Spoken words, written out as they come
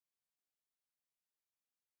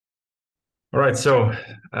All right, so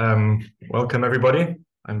welcome everybody.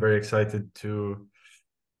 I'm very excited to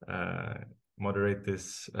uh, moderate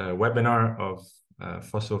this webinar of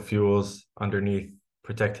fossil fuels underneath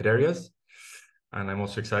protected areas. And I'm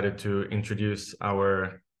also excited to introduce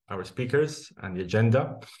our speakers and the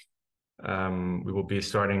agenda. We will be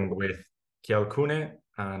starting with Kjell Kune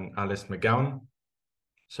and Alice McGowan.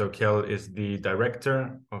 So Kjell is the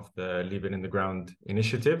director of the Leave It in the Ground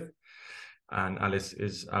initiative, and Alice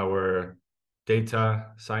is our data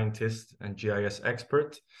scientist and GIS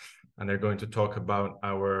expert, and they're going to talk about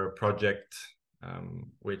our project,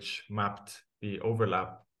 which mapped the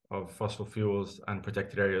overlap of fossil fuels and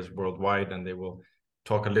protected areas worldwide, and they will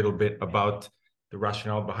talk a little bit about the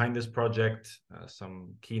rationale behind this project,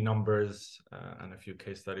 some key numbers, and a few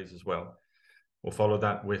case studies as well. We'll follow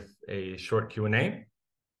that with a short Q&A,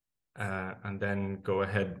 and then go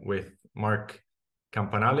ahead with Mark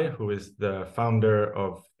Campanale, who is the founder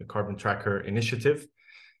of the Carbon Tracker Initiative.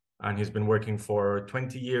 And he's been working for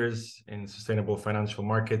 20 years in sustainable financial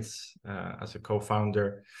markets as a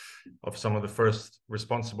co-founder of some of the first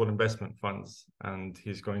responsible investment funds. And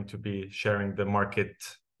he's going to be sharing the market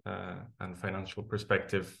and financial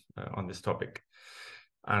perspective on this topic.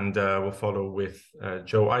 And we'll follow with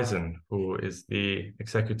Joe Eisen, who is the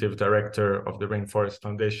executive director of the Rainforest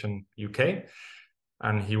Foundation UK.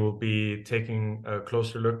 And he will be taking a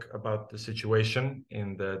closer look about the situation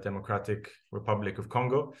in the Democratic Republic of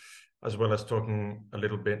Congo, as well as talking a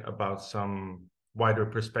little bit about some wider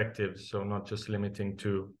perspectives. So not just limiting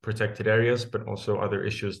to protected areas, but also other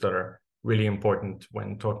issues that are really important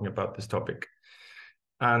when talking about this topic.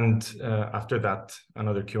 And after that,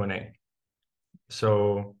 another Q&A.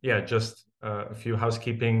 So yeah, just a few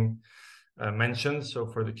housekeeping mentions. So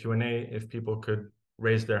for the Q&A, if people could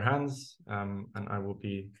raise their hands, and I will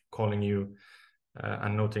be calling you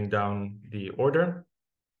and noting down the order.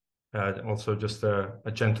 Also just a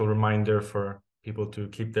gentle reminder for people to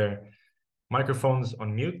keep their microphones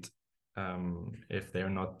on mute if they are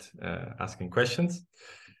not asking questions.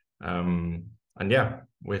 And yeah,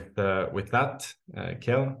 with that,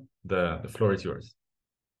 Kjell, the floor is yours.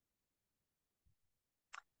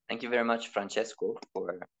 Thank you very much, Francesco,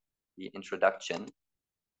 for the introduction.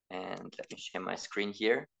 And let me share my screen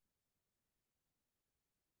here.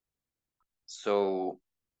 So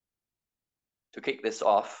to kick this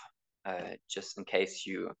off, just in case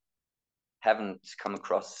you haven't come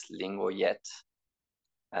across LINGO yet,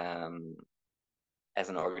 as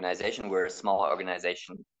an organization, we're a small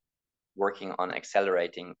organization working on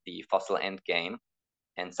accelerating the fossil endgame.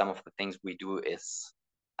 And some of the things we do is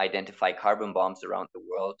identify carbon bombs around the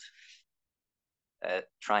world,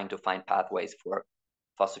 trying to find pathways for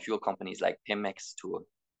fossil fuel companies like Pemex to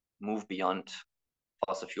move beyond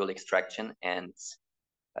fossil fuel extraction, and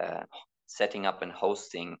setting up and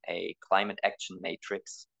hosting a climate action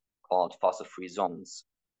matrix called Fossil Free Zones.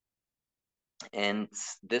 And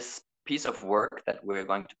this piece of work that we're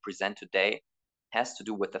going to present today has to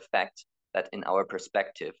do with the fact that in our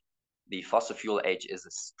perspective, the fossil fuel age is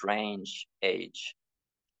a strange age.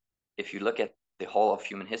 If you look at the whole of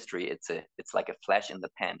human history, it's like a flash in the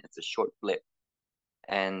pan. It's a short blip.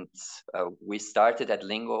 And we started at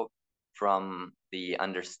LINGO from the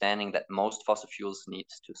understanding that most fossil fuels need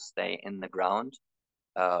to stay in the ground.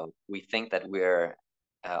 We think that we're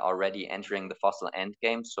already entering the fossil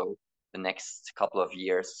endgame. So the next couple of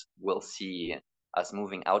years will see us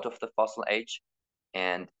moving out of the fossil age.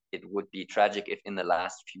 And it would be tragic if in the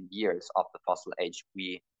last few years of the fossil age,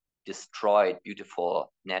 we destroyed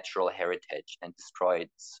beautiful natural heritage and destroyed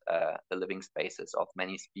the living spaces of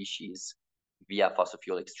many species via fossil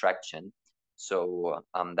fuel extraction. So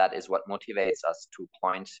that is what motivates us to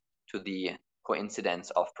point to the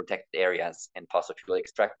coincidence of protected areas and fossil fuel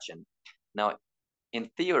extraction. Now,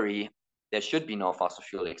 in theory, there should be no fossil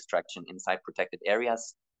fuel extraction inside protected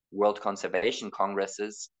areas. World conservation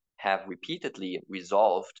congresses have repeatedly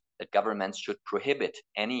resolved that governments should prohibit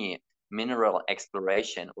any mineral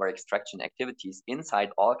exploration or extraction activities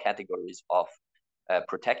inside all categories of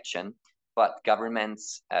protection. But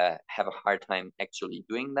governments have a hard time actually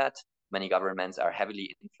doing that. Many governments are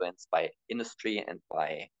heavily influenced by industry and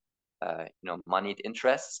by moneyed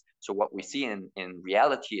interests. So what we see in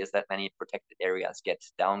reality is that many protected areas get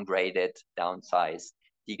downgraded, downsized,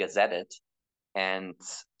 degazetted. And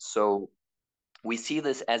so we see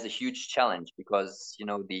this as a huge challenge because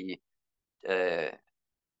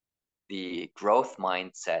the growth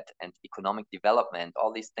mindset and economic development,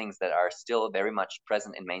 all these things that are still very much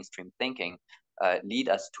present in mainstream thinking, lead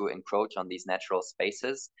us to encroach on these natural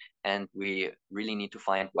spaces. And we really need to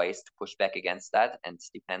find ways to push back against that and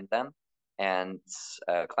defend them. And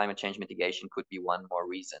climate change mitigation could be one more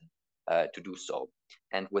reason. to do so.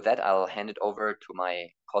 And with that, I'll hand it over to my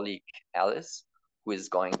colleague Alice, who is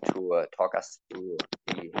going to talk us through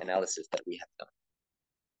the analysis that we have done.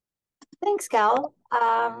 Thanks, Gal.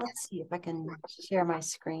 Let's see if I can share my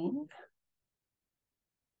screen.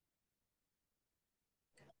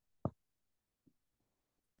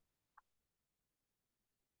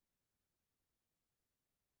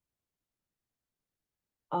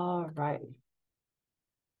 All right.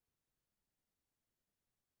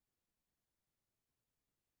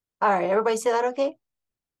 All right, everybody see that okay?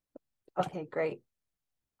 Okay, great.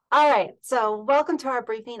 All right, so welcome to our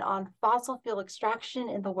briefing on fossil fuel extraction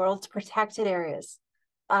in the world's protected areas.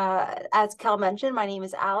 As Kel mentioned, my name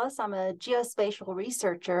is Alice. I'm a geospatial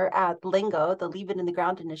researcher at LINGO, the Leave It in the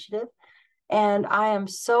Ground initiative. And I am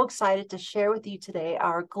so excited to share with you today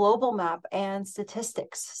our global map and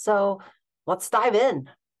statistics. So let's dive in.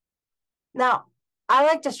 Now, I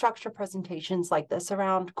like to structure presentations like this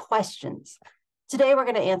around questions. Today, we're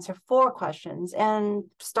going to answer 4 questions, and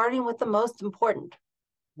starting with the most important,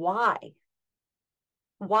 why?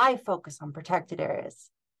 Why focus on protected areas?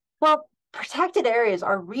 Well, protected areas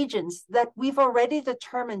are regions that we've already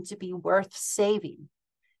determined to be worth saving.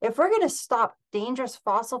 If we're going to stop dangerous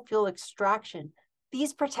fossil fuel extraction,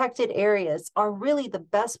 these protected areas are really the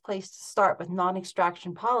best place to start with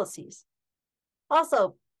non-extraction policies.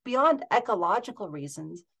 Also, beyond ecological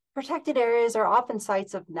reasons, protected areas are often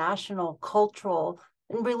sites of national, cultural,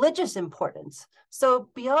 and religious importance. So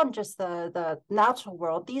beyond just the natural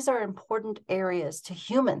world, these are important areas to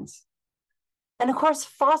humans. And of course,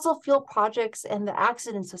 fossil fuel projects and the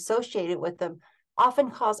accidents associated with them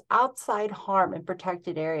often cause outside harm in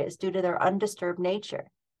protected areas due to their undisturbed nature.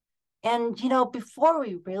 And, you know, before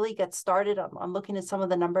we really get started on looking at some of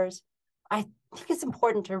the numbers, I think it's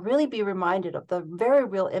important to really be reminded of the very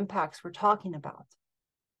real impacts we're talking about.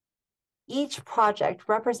 Each project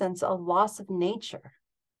represents a loss of nature.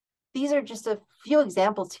 These are just a few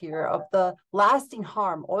examples here of the lasting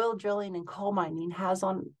harm oil drilling and coal mining has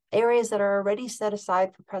on areas that are already set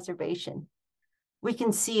aside for preservation. We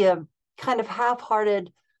can see a kind of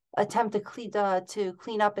half-hearted attempt to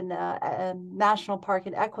clean up in the national park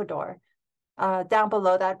in Ecuador. Down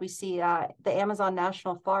below that, we see the Amazon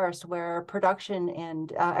National Forest, where production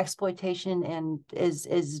and exploitation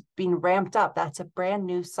is being ramped up. That's a brand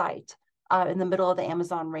new site in the middle of the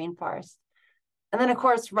Amazon rainforest. And then, of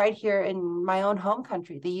course, right here in my own home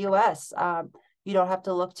country, the U.S., you don't have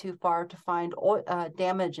to look too far to find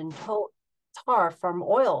damage and tar from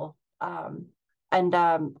oil.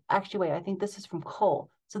 Actually, wait, I think this is from coal.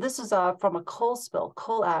 So this is from a coal spill,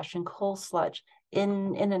 coal ash and coal sludge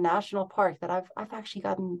in a national park that I've actually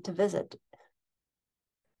gotten to visit.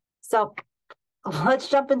 So let's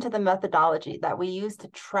jump into the methodology that we use to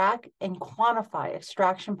track and quantify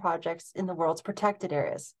extraction projects in the world's protected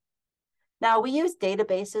areas. Now, we use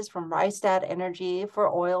databases from Rystad Energy for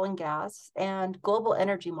oil and gas and Global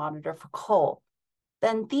Energy Monitor for coal.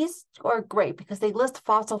 Then these are great because they list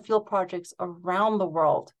fossil fuel projects around the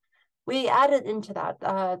world. We added into that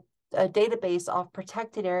a database of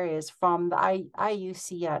protected areas from the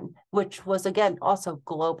IUCN, which was, again, also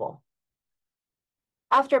global.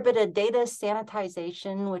 After a bit of data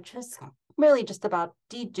sanitization, which is really just about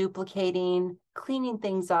deduplicating, cleaning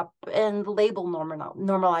things up, and label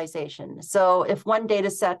normalization. So if one data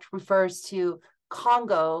set refers to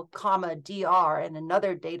Congo, DR, and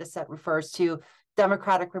another data set refers to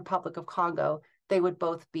Democratic Republic of Congo, they would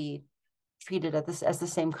both be treated as the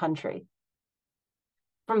same country.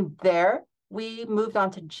 From there, we moved on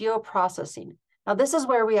to geoprocessing. Now, this is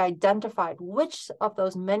where we identified which of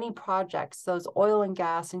those many projects, those oil and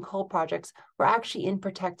gas and coal projects, were actually in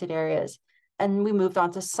protected areas. And we moved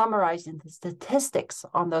on to summarizing the statistics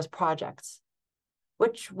on those projects,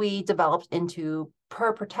 which we developed into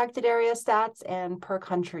per protected area stats and per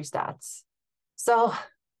country stats. So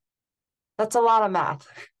that's a lot of math.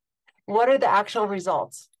 What are the actual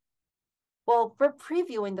results? Well, we're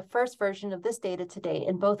previewing the first version of this data today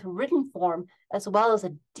in both written form as well as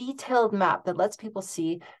a detailed map that lets people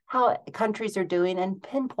see how countries are doing and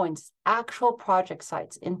pinpoints actual project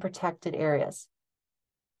sites in protected areas.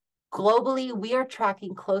 Globally, we are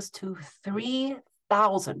tracking close to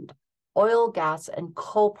 3,000 oil, gas, and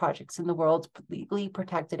coal projects in the world's legally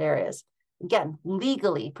protected areas. Again,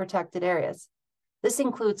 legally protected areas. This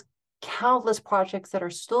includes countless projects that are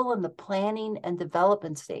still in the planning and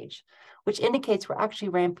development stage, which indicates we're actually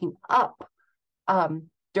ramping up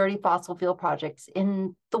dirty fossil fuel projects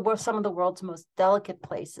in some of the world's most delicate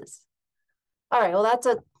places. All right, well,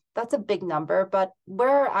 that's a big number, but where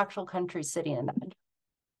are actual countries sitting in that?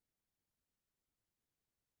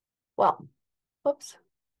 Well, whoops.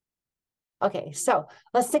 Okay, so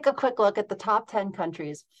let's take a quick look at the top 10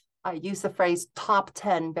 countries. I use the phrase top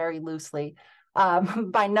 10 very loosely,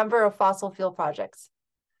 by number of fossil fuel projects.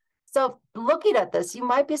 So looking at this, you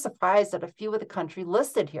might be surprised at a few of the countries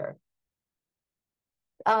listed here.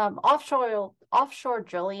 Offshore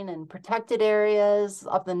drilling in protected areas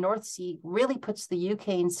of the North Sea really puts the UK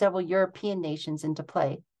and several European nations into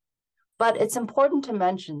play. But it's important to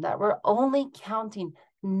mention that we're only counting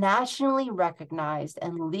nationally recognized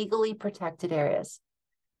and legally protected areas.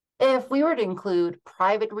 If we were to include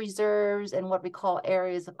private reserves and what we call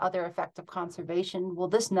areas of other effective conservation, well,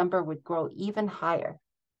 this number would grow even higher.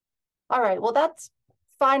 All right, well, that's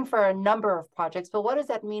fine for a number of projects, but what does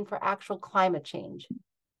that mean for actual climate change?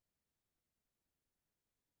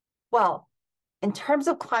 Well, in terms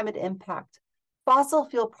of climate impact, fossil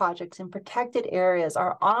fuel projects in protected areas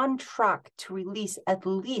are on track to release at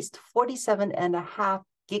least 47.5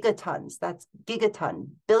 gigatons, that's gigaton,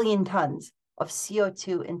 billion tons of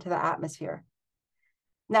CO2 into the atmosphere.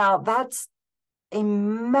 Now, that's a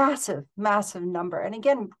massive, massive number. And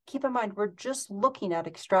again, keep in mind, we're just looking at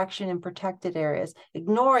extraction in protected areas,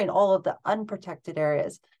 ignoring all of the unprotected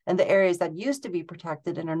areas and the areas that used to be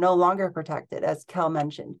protected and are no longer protected, as Kel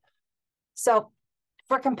mentioned. So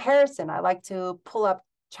for comparison, I like to pull up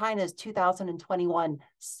China's 2021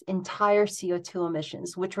 entire CO2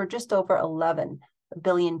 emissions, which were just over 11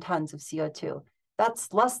 billion tons of CO2.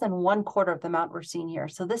 That's less than 1/4 of the amount we're seeing here.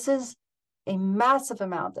 So this is a massive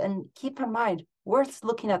amount. And keep in mind, we're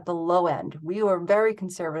looking at the low end. We were very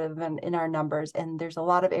conservative in our numbers, and there's a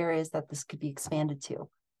lot of areas that this could be expanded to.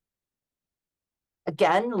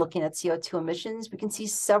 Again, looking at CO2 emissions, we can see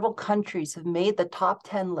several countries have made the top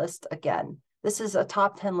 10 list again. This is a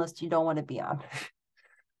top 10 list you don't want to be on,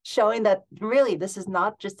 showing that really this is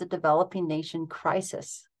not just a developing nation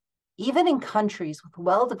crisis. Even in countries with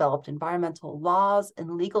well-developed environmental laws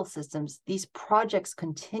and legal systems, these projects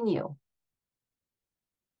continue.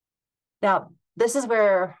 Now, this is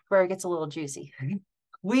where it gets a little juicy.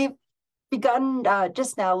 We've begun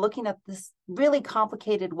just now looking at this really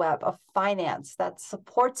complicated web of finance that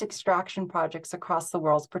supports extraction projects across the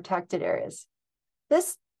world's protected areas.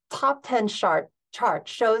 This top 10 chart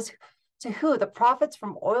shows to who the profits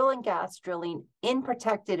from oil and gas drilling in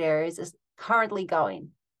protected areas is currently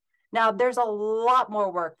going. Now, there's a lot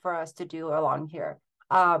more work for us to do along here.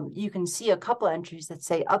 You can see a couple of entries that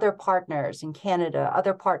say other partners in Canada,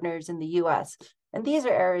 other partners in the US. And these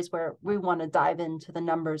are areas where we want to dive into the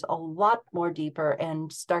numbers a lot more deeper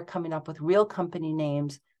and start coming up with real company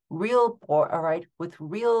names, real board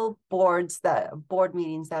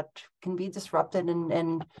meetings that can be disrupted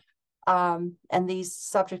and these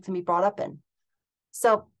subjects can be brought up in.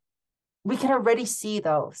 So we can already see,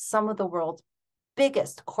 though, some of the world's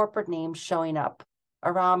biggest corporate names showing up: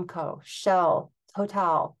 Aramco, Shell,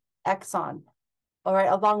 Total, Exxon, all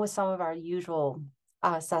right, along with some of our usual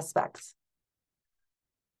suspects.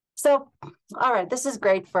 So, all right, this is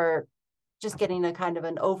great for just getting a kind of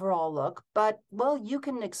an overall look, but, well, you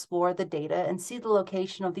can explore the data and see the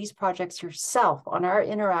location of these projects yourself on our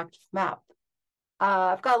interactive map.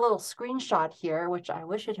 I've got a little screenshot here, which I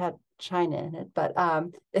wish it had China in it, but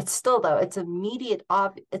it's still, though, it's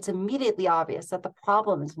immediately obvious that the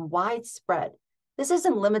problem is widespread. This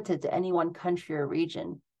isn't limited to any one country or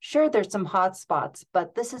region. Sure, there's some hot spots,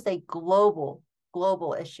 but this is a global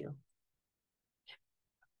issue.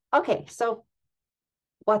 Okay, so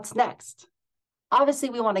what's next? Obviously,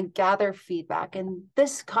 we want to gather feedback, and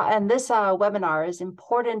this webinar is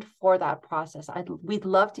important for that process. We'd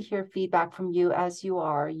love to hear feedback from you as you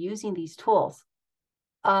are using these tools.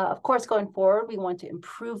 Of course, going forward, we want to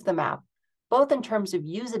improve the map, both in terms of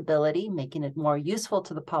usability, making it more useful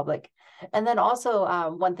to the public, and then also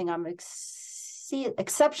one thing I'm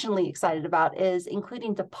exceptionally excited about is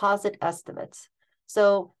including deposit estimates.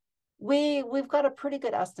 So we've got a pretty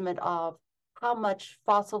good estimate of how much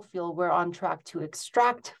fossil fuel we're on track to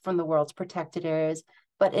extract from the world's protected areas.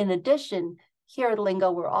 But in addition, here at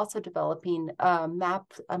LINGO, we're also developing a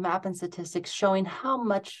map and statistics showing how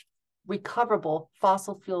much recoverable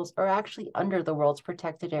fossil fuels are actually under the world's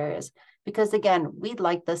protected areas. Because again, we'd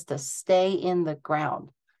like this to stay in the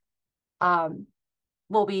ground.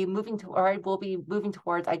 We'll be moving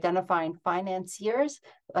towards identifying financiers.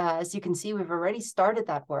 As you can see, we've already started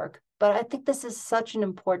that work, but I think this is such an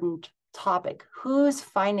important topic. Who's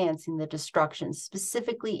financing the destruction,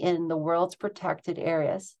 specifically in the world's protected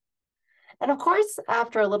areas? And of course,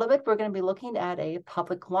 after a little bit, we're going to be looking at a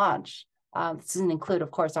public launch. This doesn't include,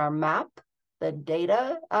 of course, our map, the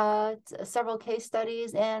data, several case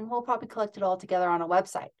studies, and we'll probably collect it all together on a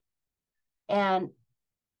website. And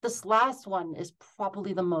this last one is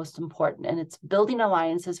probably the most important, and it's building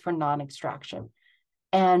alliances for non-extraction.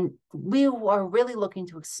 And we are really looking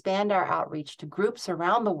to expand our outreach to groups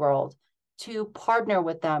around the world to partner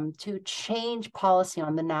with them to change policy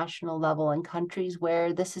on the national level in countries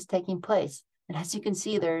where this is taking place. And as you can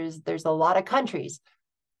see, there's a lot of countries.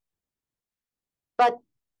 But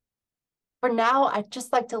for now, I'd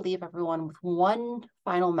just like to leave everyone with one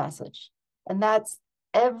final message, and that's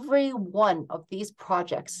every one of these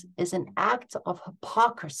projects is an act of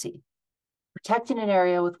hypocrisy, protecting an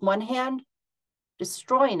area with one hand,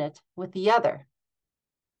 destroying it with the other.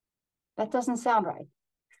 That doesn't sound right.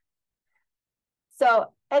 So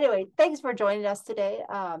anyway, thanks for joining us today.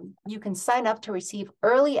 You can sign up to receive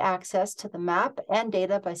early access to the map and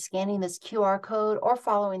data by scanning this QR code or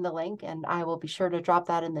following the link, and I will be sure to drop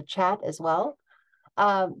that in the chat as well.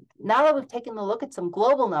 Now that we've taken a look at some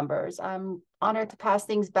global numbers, I'm honored to pass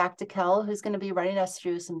things back to Kel, who's going to be running us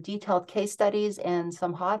through some detailed case studies and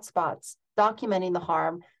some hotspots documenting the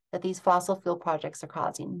harm that these fossil fuel projects are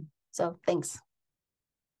causing. So thanks.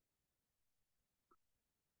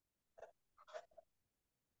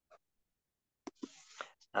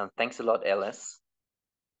 Thanks a lot, Alice,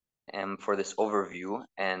 for this overview.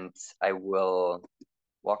 And I will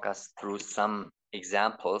walk us through some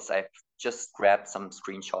examples. I've just grabbed some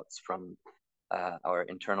screenshots from our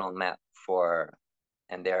internal map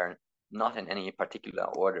and they're not in any particular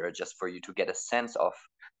order, just for you to get a sense of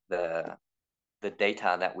the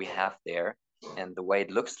data that we have there and the way it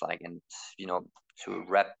looks like, and to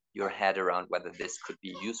wrap your head around whether this could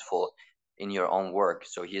be useful in your own work.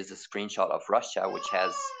 So here's a screenshot of Russia, which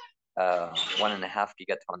has 1.5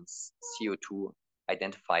 gigatons CO2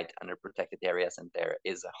 identified under protected areas, and there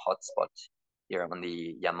is a hotspot here on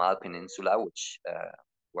the Yamal Peninsula, which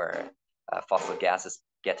where fossil gas is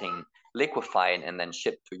getting liquefied and then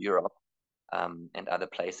shipped to Europe and other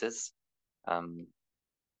places.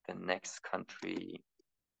 The next country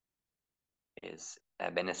is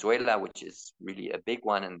Venezuela, which is really a big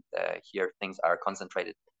one, and here things are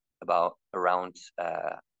concentrated around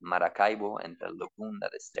Maracaibo and the lagoon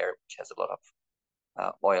that is there, which has a lot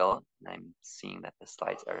of oil. And I'm seeing that the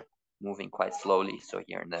slides are moving quite slowly. So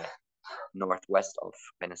here in the northwest of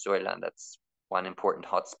Venezuela, and that's one important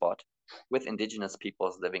hotspot with indigenous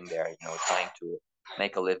peoples living there, trying to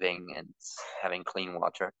make a living and having clean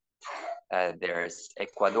water. There's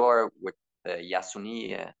Ecuador with the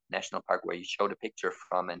Yasuni National Park, where you showed a picture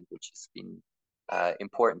from, and which has been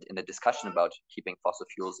important in the discussion about keeping fossil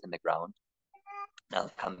fuels in the ground.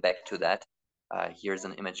 I'll come back to that. Here's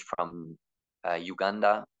an image from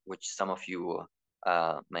Uganda, which some of you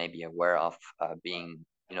may be aware of being,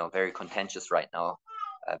 very contentious right now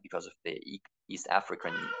because of the East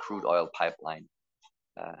African crude oil pipeline,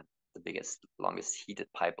 the biggest, longest heated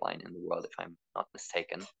pipeline in the world, if I'm not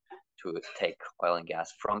mistaken, to take oil and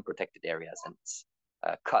gas from protected areas and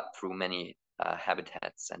cut through many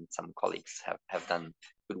habitats. And some colleagues have done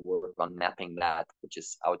good work on mapping that, which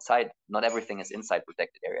is outside. Not everything is inside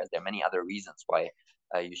protected areas. There are many other reasons why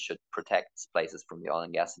you should protect places from the oil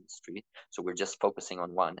and gas industry. So we're just focusing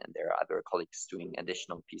on one, and there are other colleagues doing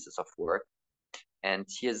additional pieces of work. And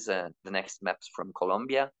here's the next maps from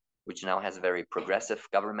Colombia, which now has a very progressive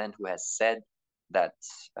government who has said that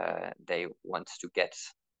they want to get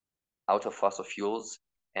out of fossil fuels.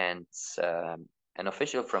 And an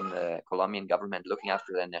official from the Colombian government looking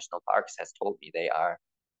after the national parks has told me they are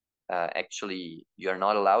actually, you're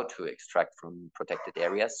not allowed to extract from protected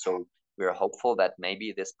areas. So we're hopeful that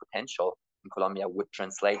maybe this potential in Colombia would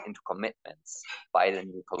translate into commitments by the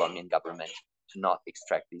new Colombian government to not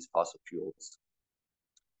extract these fossil fuels.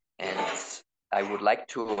 And I would like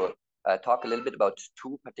to talk a little bit about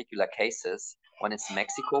two particular cases. One is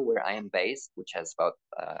Mexico, where I am based, which has about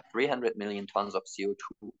 300 million tons of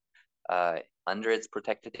CO2 under its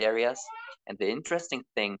protected areas. And the interesting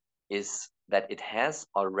thing is that it has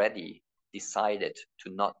already decided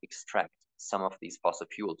to not extract some of these fossil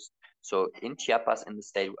fuels. So in Chiapas, in the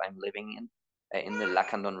state I'm living in the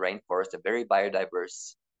Lacandon Rainforest, a very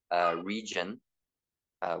biodiverse region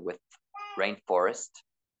with rainforest,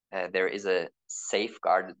 there is a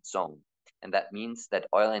safeguarded zone. And that means that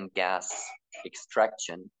oil and gas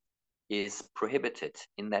extraction is prohibited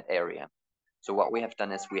in that area. So what we have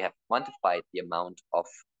done is we have quantified the amount of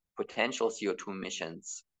potential CO2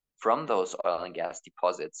 emissions from those oil and gas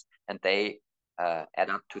deposits, and they add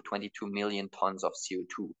up to 22 million tons of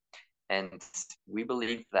CO2. And we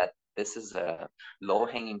believe that this is a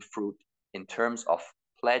low-hanging fruit in terms of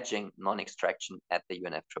pledging non-extraction at the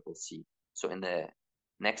UNFCCC. So in the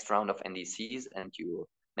next round of NDCs, and you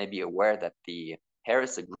may be aware that the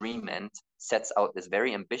Paris Agreement sets out this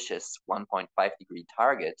very ambitious 1.5-degree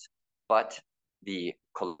target, but the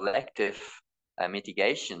collective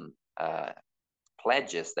mitigation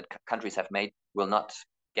pledges that countries have made will not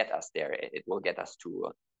get us there. It will get us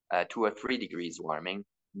to 2 or 3 degrees warming,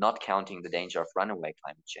 not counting the danger of runaway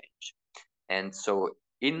climate change. And so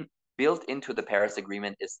built into the Paris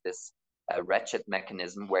Agreement is this ratchet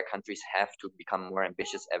mechanism where countries have to become more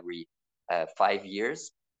ambitious every 5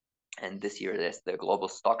 years. And this year there's the global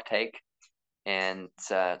stock take. And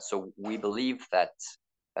so we believe that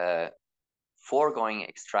foregoing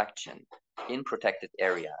extraction in protected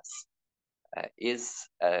areas is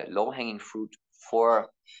low-hanging fruit for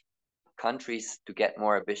countries to get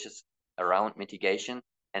more ambitious around mitigation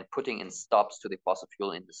and putting in stops to the fossil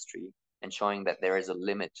fuel industry and showing that there is a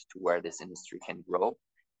limit to where this industry can grow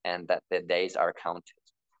and that the days are counted.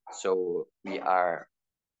 So we are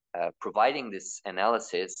providing this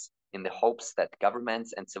analysis in the hopes that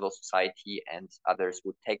governments and civil society and others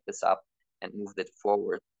would take this up and move it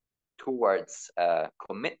forward towards a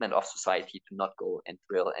commitment of society to not go and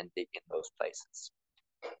drill and dig in those places.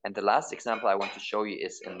 And the last example I want to show you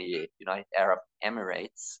is in the United Arab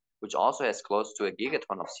Emirates, which also has close to a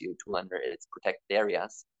gigaton of CO2 under its protected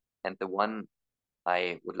areas. And the one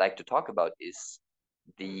I would like to talk about is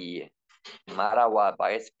the Marawa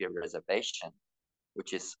Biosphere Reservation,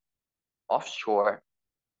 which is offshore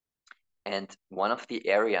and one of the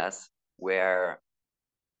areas where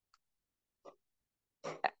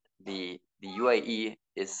the UAE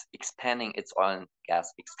is expanding its oil and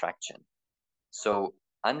gas extraction. So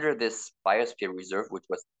under this biosphere reserve, which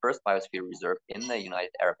was the first biosphere reserve in the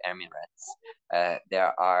United Arab Emirates,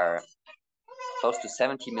 there are close to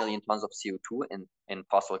 70 million tons of CO2 in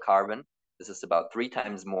fossil carbon. This is about 3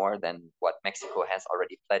 times more than what Mexico has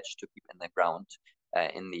already pledged to keep in the ground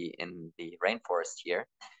in the rainforest here.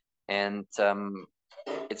 And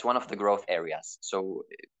it's one of the growth areas. So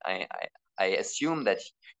I assume that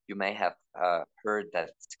you may have heard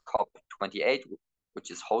that COP28, which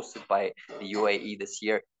is hosted by the UAE this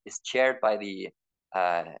year, is chaired by the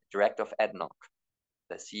director of ADNOC,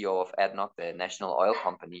 the CEO of ADNOC, the national oil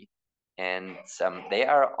company. And they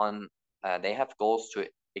have goals to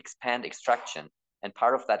expand extraction. And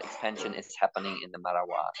part of that expansion is happening in the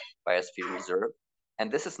Marawa Biosphere Reserve. And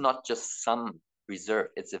this is not just some reserve.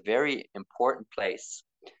 It's a very important place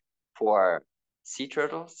for sea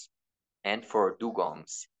turtles and for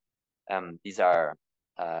dugongs. These are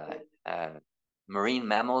marine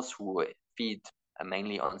mammals who feed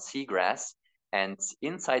mainly on seagrass. And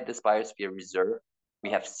inside this biosphere reserve, we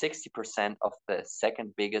have 60% of the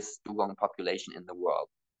second biggest dugong population in the world.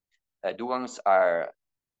 Dugongs are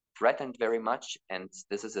threatened very much, and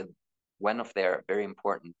this is one of their very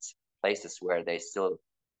important places where they still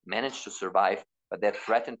manage to survive, but they're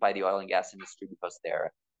threatened by the oil and gas industry because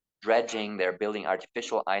they're dredging, they're building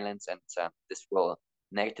artificial islands, and this will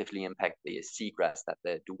negatively impact the seagrass that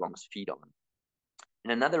the dugongs feed on.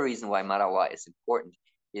 And another reason why Marawa is important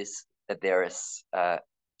is that there is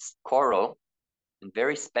coral, and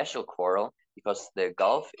very special coral, because the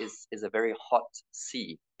Gulf is a very hot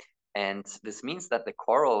sea. And this means that the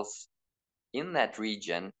corals in that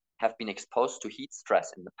region have been exposed to heat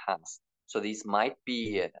stress in the past. So these might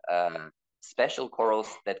be special corals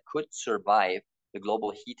that could survive the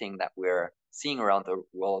global heating that we're seeing around the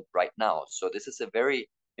world right now. So this is a very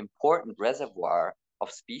important reservoir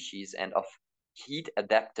of species and of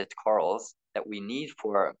heat-adapted corals that we need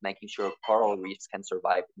for making sure coral reefs can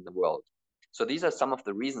survive in the world. So these are some of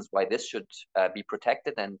the reasons why this should be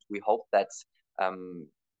protected, and we hope that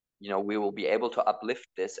we will be able to uplift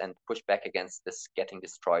this and push back against this getting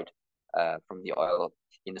destroyed from the oil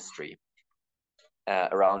industry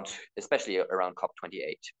especially around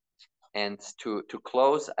COP28. And to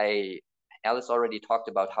close, Alice already talked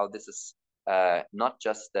about how this is not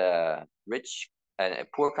just a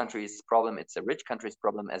poor country's problem, it's a rich country's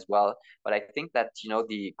problem as well. But I think that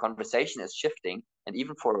the conversation is shifting, and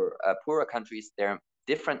even for poorer countries, there are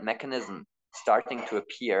different mechanisms starting to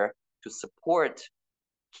appear to support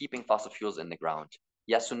keeping fossil fuels in the ground.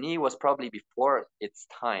 Yasuni was probably before its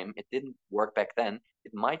time. It didn't work back then.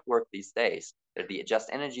 It might work these days. There are the Just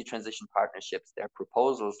Energy Transition Partnerships. There are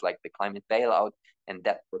proposals like the climate bailout and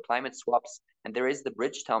debt for climate swaps. And there is the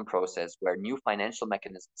Bridgetown process where new financial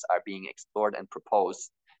mechanisms are being explored and proposed.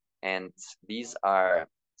 And these are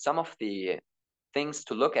some of the things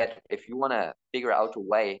to look at if you want to figure out a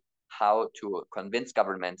way how to convince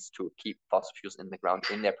governments to keep fossil fuels in the ground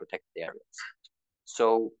in their protected areas.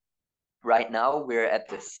 So right now we're at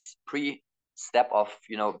this pre-step of,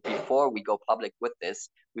 before we go public with this,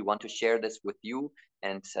 we want to share this with you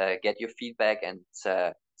and get your feedback and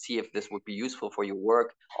see if this would be useful for your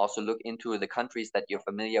work. Also look into the countries that you're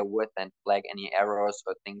familiar with and flag any errors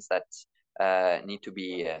or things that need to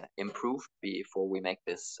be improved before we make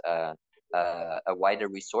this a wider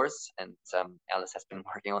resource. And Alice has been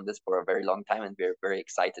working on this for a very long time, and we're very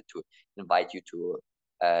excited to invite you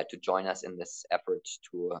to join us in this effort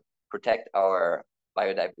to protect our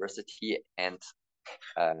biodiversity and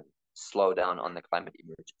slow down on the climate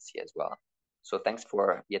emergency as well. So thanks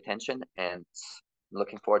for the attention, and I'm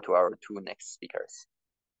looking forward to our two next speakers.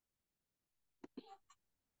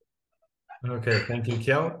 Okay, thank you,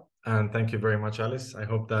 Kjell, and thank you very much, Alice. I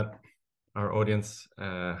hope that our audience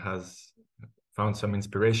has found some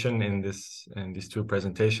inspiration in these two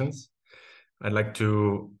presentations. I'd like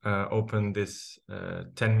to open this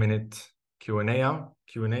 10-minute Q&A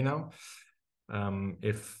now.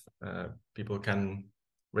 If people can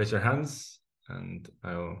raise their hands, and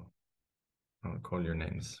I'll call your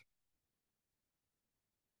names.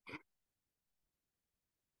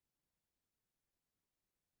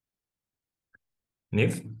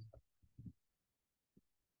 Niv?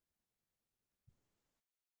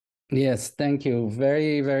 Yes, thank you.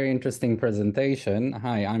 Very, very interesting presentation.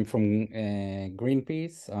 Hi, I'm from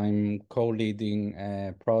Greenpeace. I'm co-leading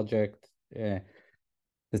a project.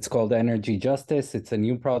 It's called Energy Justice. It's a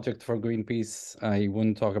new project for Greenpeace. I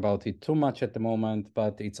wouldn't talk about it too much at the moment,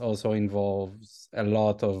 but it also involves a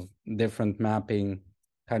lot of different mapping,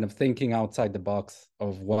 kind of thinking outside the box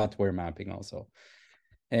of what we're mapping also.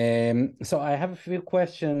 So I have a few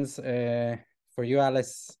questions for you,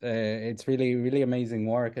 Alice. It's really, really amazing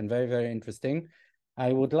work and very, very interesting.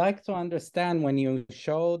 I would like to understand, when you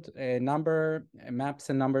showed maps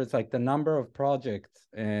and numbers, like the number of projects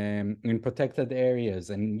in protected areas,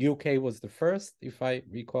 and UK was the first, if I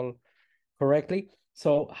recall correctly.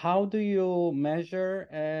 So how do you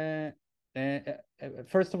measure,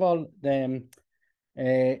 first of all,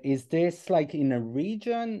 is this like in a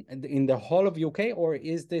region in the whole of UK, or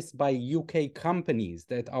is this by UK companies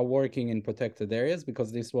that are working in protected areas?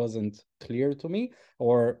 Because this wasn't clear to me.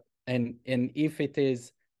 And if it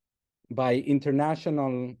is by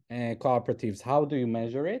international cooperatives, how do you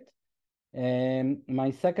measure it? And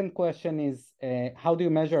my second question is, how do you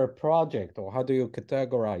measure a project, or how do you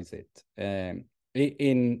categorize it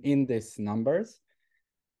in these numbers?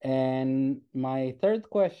 And my third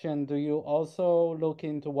question, do you also look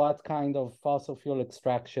into what kind of fossil fuel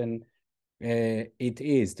extraction it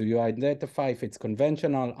is? Do you identify if it's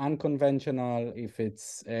conventional, unconventional, if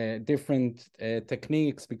it's different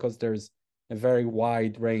techniques, because there's a very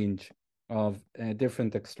wide range of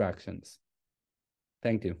different extractions?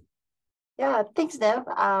 Thank you. Yeah, thanks,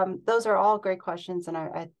 Niv. Those are all great questions, and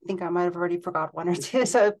I think I might have already forgot one or two,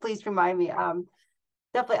 so please remind me.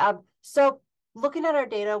 Definitely. So looking at our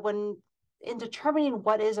data, when in determining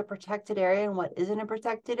what is a protected area and what isn't a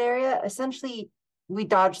protected area, essentially we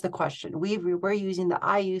dodged the question. We're using the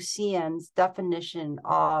IUCN's definition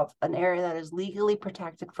of an area that is legally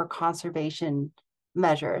protected for conservation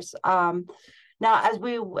measures. Now, as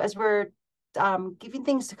we're giving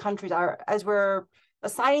things to countries, as we're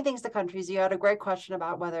assigning things to countries, you had a great question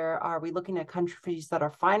about whether are we looking at countries that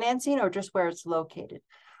are financing or just where it's located.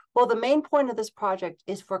 Well, the main point of this project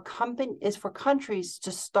is for countries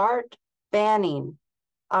to start banning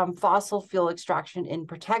fossil fuel extraction in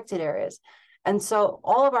protected areas. And so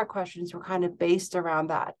all of our questions were kind of based around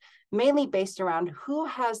that, mainly based around who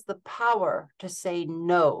has the power to say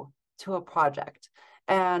no to a project.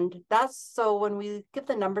 And that's so when we give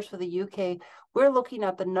the numbers for the UK, we're looking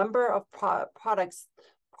at the number of projects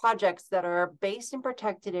that are based in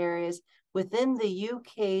protected areas within the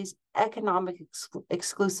UK's economic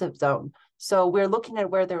exclusive zone. So we're looking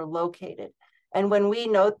at where they're located. And when we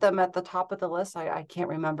note them at the top of the list, I can't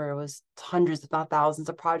remember, it was hundreds, if not thousands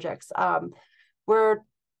of projects. We're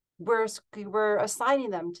assigning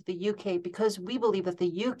them to the UK because we believe that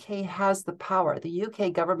the UK has the power. The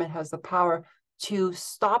UK government has the power to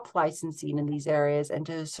stop licensing in these areas and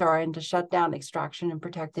to shut down extraction in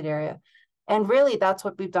protected area. And really, that's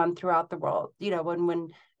what we've done throughout the world. You know,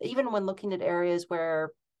 even when looking at areas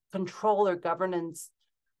where control or governance,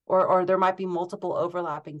 or there might be multiple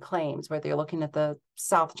overlapping claims, whether you're looking at the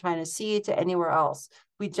South China Sea to anywhere else,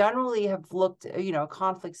 we generally have looked,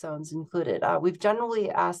 conflict zones included. We've generally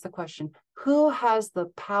asked the question, who has the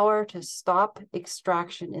power to stop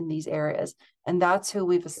extraction in these areas? And that's who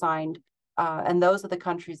we've assigned. And those are the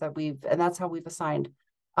countries and that's how we've assigned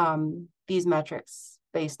these metrics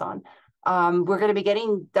based on. We're going to be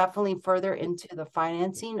getting definitely further into the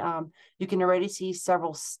financing. You can already see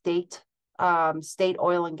several state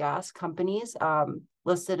oil and gas companies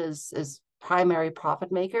listed as primary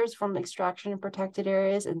profit makers from extraction in protected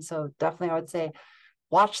areas. And so definitely I would say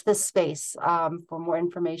watch this space for more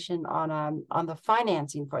information on the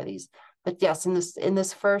financing for these. But yes, in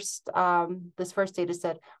this first data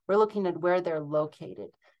set, we're looking at where they're located.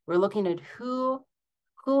 We're looking at who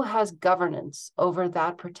has governance over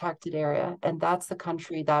that protected area, and that's the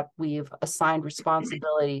country that we've assigned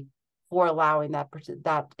responsibility for allowing that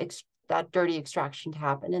dirty extraction to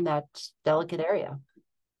happen in that delicate area.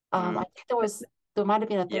 I think there might have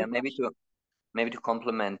been a third. Yeah, maybe to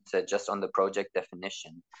complement just on the project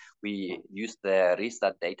definition, we used the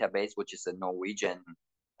Rystad database, which is a Norwegian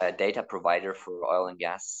data provider for oil and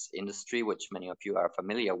gas industry, which many of you are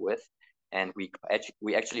familiar with. And we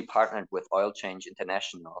actually partnered with Oil Change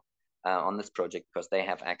International on this project because they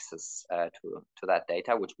have access to that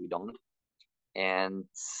data, which we don't. And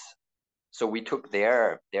so we took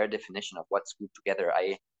their definition of what's grouped together.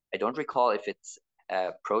 I don't recall if it's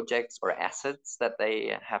projects or assets that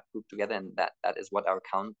they have grouped together, and that is what our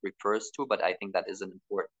count refers to. But I think that is an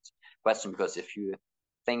important question, because if you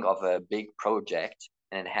think of a big project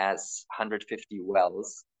and it has 150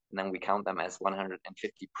 wells, and then we count them as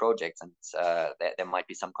 150 projects, and there might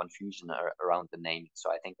be some confusion around the naming.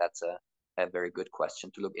 So I think that's a very good question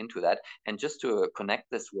to look into that. And just to connect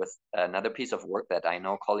this with another piece of work that I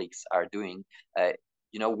know colleagues are doing,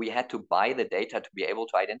 we had to buy the data to be able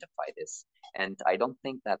to identify this. And I don't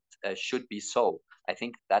think that should be so. I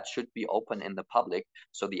think that should be open in the public.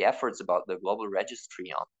 So the efforts about the global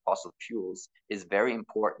registry on fossil fuels is very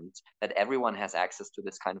important, that everyone has access to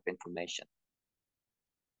this kind of information.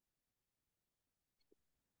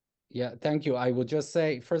 Yeah, thank you. I would just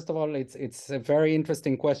say, first of all, it's a very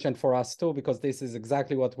interesting question for us too, because this is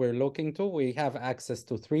exactly what we're looking to. We have access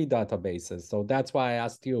to 3 databases. So that's why I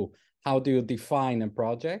asked you, how do you define a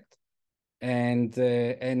project? And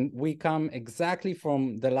we come exactly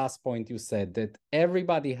from the last point you said, that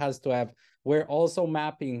everybody has to have, we're also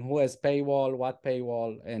mapping who has paywall, what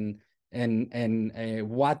paywall, and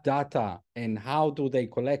what data and how do they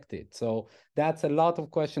collect it. So that's a lot of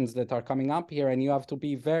questions that are coming up here, and you have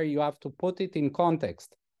to put it in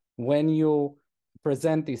context when you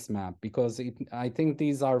present this map, because I think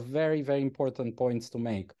these are very, very important points to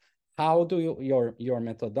make. How do your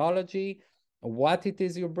methodology, what it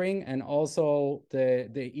is you bring, and also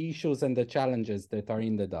the issues and the challenges that are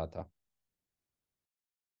in the data.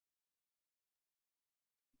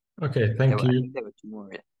 Okay, thank you. I think there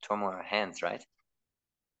were two more hands, right?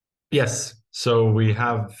 Yes, so we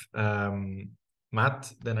have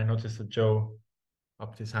Matt, then I noticed that Joe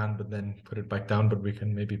upped his hand, but then put it back down, but we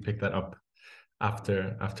can maybe pick that up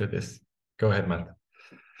after this. Go ahead, Matt.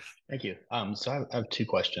 Thank you. So I have 2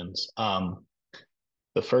 questions.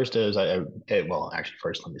 The first is, well, actually,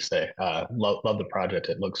 first let me say, love the project.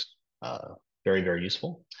 It looks very, very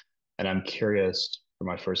useful. And I'm curious for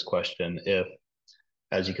my first question, if,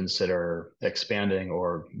 as you consider expanding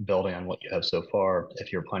or building on what you have so far,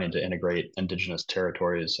 if you're planning to integrate indigenous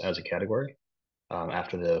territories as a category,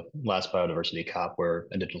 after the last biodiversity COP, where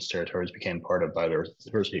indigenous territories became part of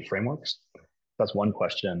biodiversity frameworks. That's one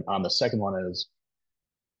question. The second one is,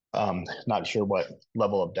 not sure what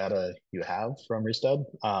level of data you have from Rystad,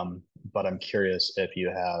 but I'm curious if you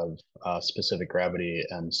have specific gravity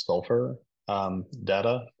and sulfur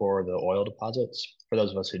data for the oil deposits. For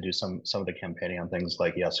those of us who do some of the campaigning on things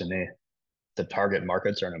like Yasuni, the target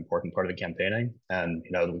markets are an important part of the campaigning, and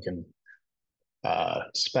we can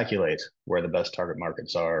speculate where the best target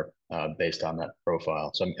markets are based on that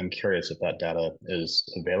profile. So I'm curious if that data is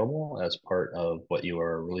available as part of what you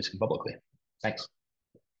are releasing publicly. Thanks.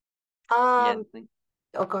 Oh,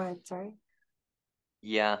 go ahead. Sorry.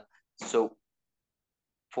 Yeah. So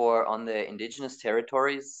on the indigenous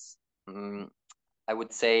territories, I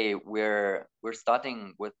would say we're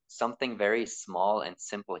starting with something very small and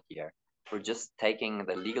simple here. We're just taking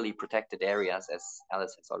the legally protected areas, as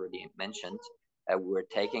Alice has already mentioned. We're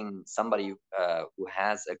taking somebody who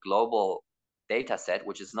has a global data set,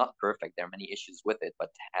 which is not perfect. There are many issues with it, but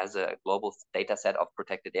has a global data set of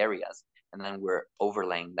protected areas. And then we're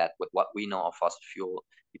overlaying that with what we know of fossil fuel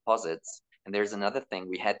deposits. And there's another thing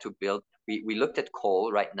we had to build. We looked at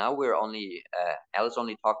coal. Right now, we're only, Alice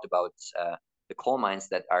only talked about the coal mines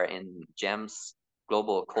that are in GEM's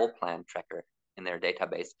global coal plant tracker in their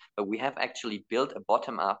database. But we have actually built a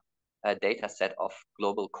bottom-up data set of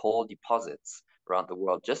global coal deposits around the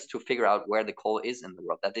world, just to figure out where the coal is in the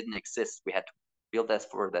world. That didn't exist. We had to build that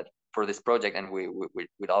for this project, and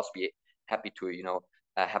we'd also be happy to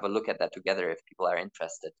have a look at that together if people are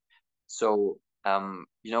interested. So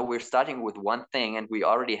we're starting with one thing, and we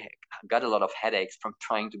already got a lot of headaches from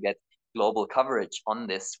trying to get global coverage on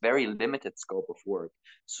this very limited scope of work.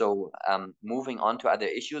 So moving on to other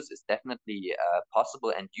issues is definitely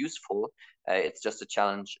possible and useful. It's just a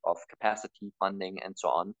challenge of capacity, funding, and so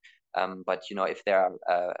on. But if there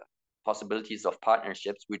are possibilities of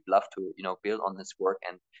partnerships, we'd love to build on this work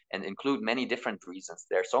and include many different reasons.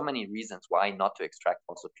 There are so many reasons why not to extract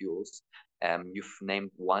fossil fuels. You've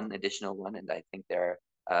named one additional one, and I think there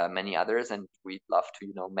are many others, and we'd love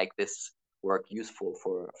to make this work useful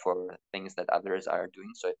for things that others are doing.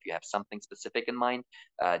 So if you have something specific in mind,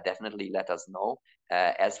 definitely let us know.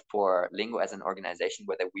 As for LINGO as an organization,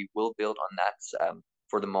 whether we will build on that,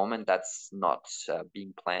 for the moment, that's not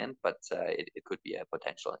being planned, but it could be a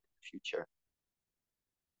potential in the future.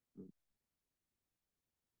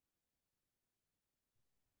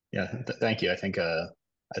 Yeah, thank you. I think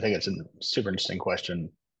it's a super interesting question.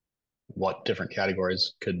 What different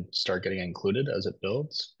categories could start getting included as it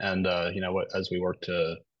builds, and as we work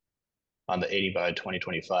on the 80 by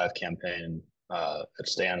 2025 campaign at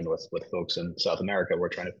Stand with folks in South America, we're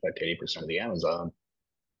trying to protect 80% of the Amazon,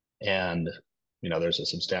 and there's a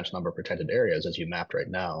substantial number of protected areas as you mapped right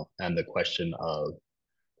now, and the question of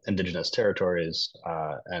indigenous territories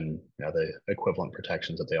and the equivalent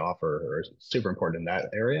protections that they offer are super important in that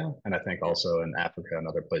area, and I think also in Africa and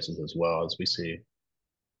other places as well, as we see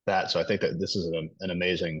that. So I think that this is an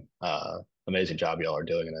amazing job y'all are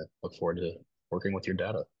doing, and I look forward to working with your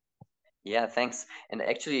data. Yeah, thanks. And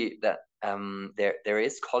actually, that there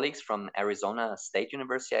is colleagues from Arizona State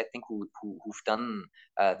University, I think, who've done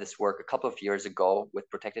this work a couple of years ago with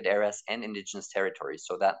protected areas and indigenous territories.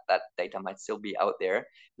 So that data might still be out there.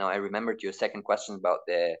 Now, I remembered your second question about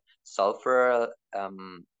the sulfur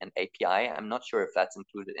and API. I'm not sure if that's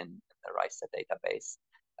included in the RISA database.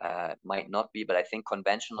 Might not be, but I think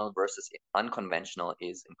conventional versus unconventional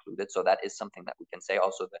is included. So that is something that we can say.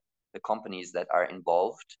 Also, the companies that are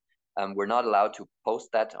involved. We're not allowed to post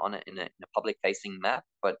that in a public-facing map,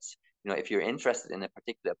 but if you're interested in a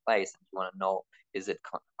particular place and you want to know, is it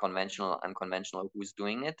conventional, unconventional, who's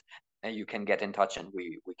doing it, you can get in touch and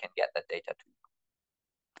we can get that data to you.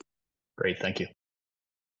 Great, thank you.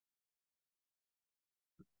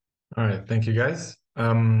 All right, thank you guys.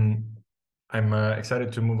 I'm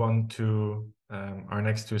excited to move on to our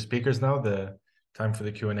next two speakers now. The time for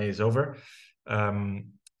the Q&A is over.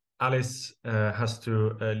 Alice has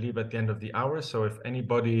to leave at the end of the hour, so if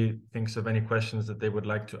anybody thinks of any questions that they would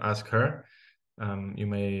like to ask her, you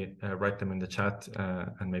may write them in the chat,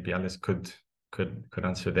 and maybe Alice could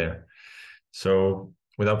answer there. So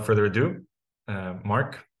without further ado,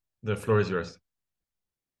 Mark, the floor is yours.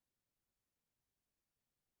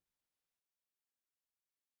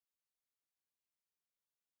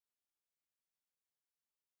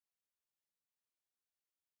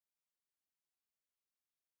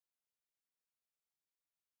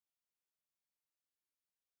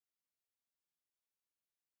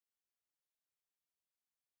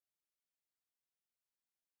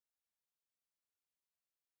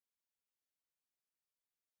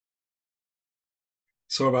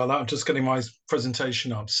 Sorry about that. I'm just getting my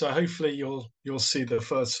presentation up. So hopefully you'll see the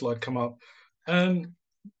first slide come up.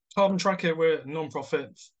 Carbon Tracker, we're a non-profit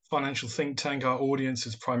financial think tank. Our audience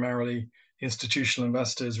is primarily institutional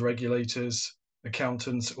investors, regulators,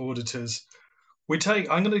 accountants, auditors. I'm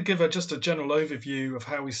going to give just a general overview of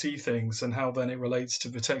how we see things and how then it relates to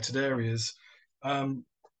protected areas.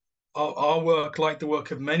 Our work, like the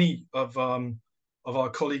work of many of our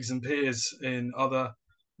colleagues and peers in other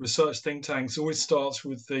research think tanks, always starts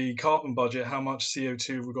with the carbon budget, how much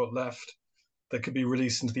CO2 we've got left that could be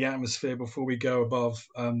released into the atmosphere before we go above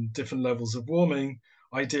different levels of warming.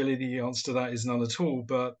 Ideally, the answer to that is none at all.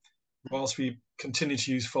 But whilst we continue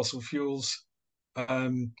to use fossil fuels,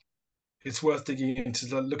 it's worth digging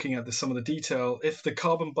into looking at some of the detail. If the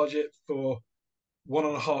carbon budget for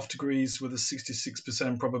 1.5 degrees with a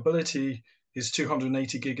 66% probability is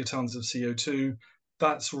 280 gigatons of CO2,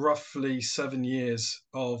 that's roughly 7 years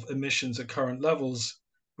of emissions at current levels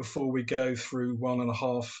before we go through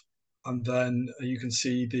 1.5. And then you can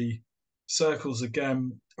see the circles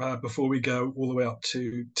again before we go all the way up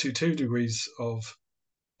to 2 degrees of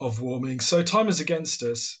warming. So time is against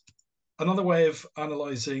us. Another way of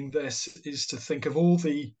analyzing this is to think of all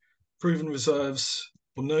the proven reserves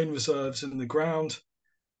or known reserves in the ground,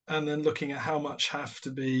 and then looking at how much have to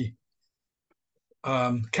be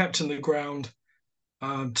kept in the ground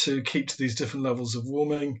to keep to these different levels of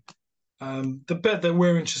warming. The bit that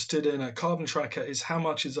we're interested in at Carbon Tracker is how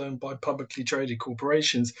much is owned by publicly traded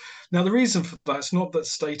corporations. Now, the reason for that is not that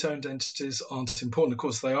state-owned entities aren't important, of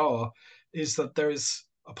course they are, is that there is,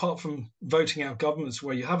 apart from voting out governments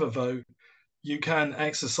where you have a vote, you can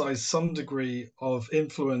exercise some degree of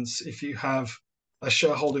influence if you have a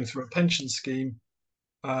shareholding through a pension scheme,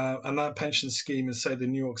 and that pension scheme is, say, the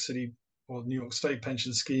New York City or New York State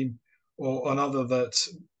pension scheme, or another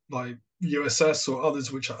that's like USS or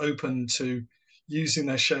others which are open to using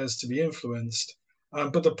their shares to be influenced.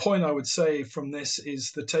 But the point I would say from this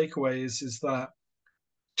is the takeaway is that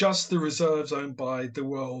just the reserves owned by the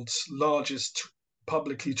world's largest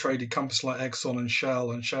publicly traded companies like Exxon and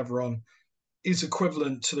Shell and Chevron is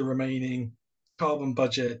equivalent to the remaining carbon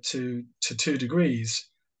budget to 2 degrees.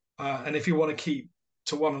 And if you want to keep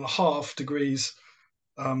to 1.5 degrees,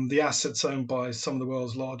 the assets owned by some of the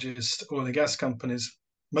world's largest oil and gas companies,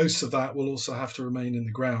 most of that will also have to remain in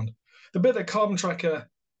the ground. The bit that Carbon Tracker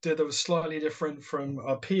did that was slightly different from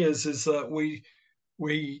our peers is that we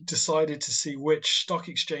decided to see which stock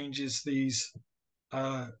exchanges these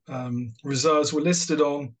reserves were listed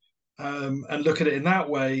on, and look at it in that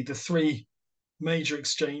way. The three major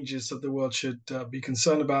exchanges that the world should be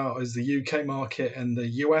concerned about is the UK market and the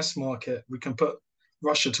US market. We can put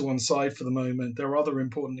Russia to one side for the moment. There are other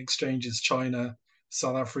important exchanges, China,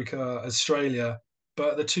 South Africa, Australia,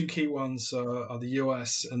 but the two key ones are the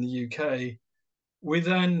US and the UK.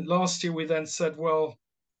 Last year, we then said, well,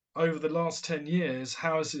 over the last 10 years,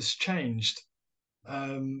 how has this changed?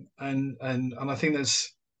 And I think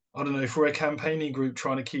there's, I don't know, if we're a campaigning group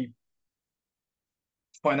trying to keep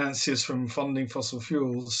financiers from funding fossil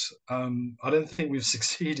fuels, I don't think we've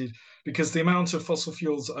succeeded, because the amount of fossil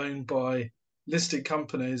fuels owned by listed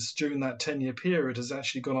companies during that 10-year period has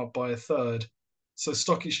actually gone up by a third. So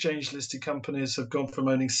stock exchange listed companies have gone from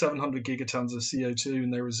owning 700 gigatons of CO2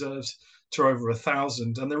 in their reserves to over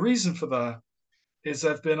 1,000. And the reason for that is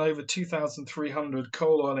there have been over 2,300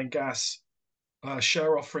 coal, oil and gas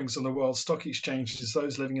share offerings on the world stock exchanges.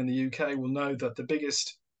 Those living in the UK will know that the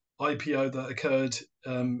biggest IPO that occurred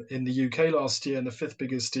in the UK last year, and the fifth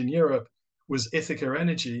biggest in Europe, was Ithaca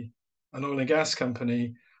Energy, an oil and gas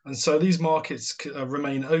company. And so these markets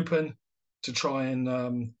remain open to try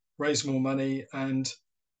and raise more money. And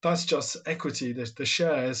that's just equity, the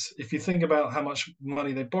shares. If you think about how much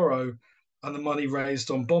money they borrow and the money raised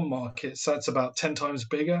on bond markets, that's about 10 times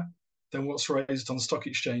bigger than what's raised on stock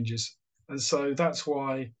exchanges. And so that's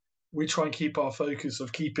why we try and keep our focus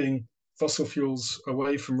of keeping fossil fuels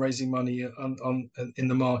away from raising money in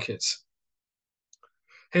the markets.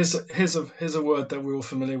 Here's a word that we're all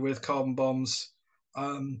familiar with: carbon bombs.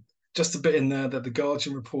 Just a bit in there that the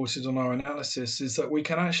Guardian reported on our analysis is that we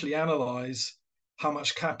can actually analyze how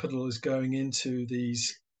much capital is going into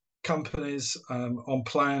these companies on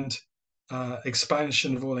planned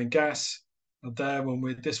expansion of oil and gas. There,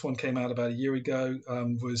 this one came out about a year ago,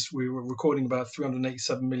 we were recording about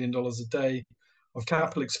 $387 million a day of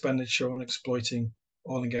capital expenditure on exploiting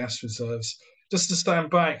oil and gas reserves. Just to stand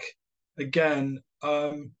back again,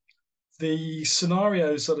 the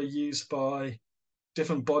scenarios that are used by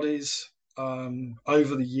different bodies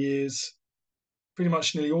over the years, pretty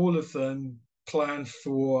much nearly all of them plan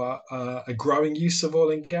for a growing use of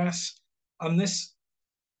oil and gas. And this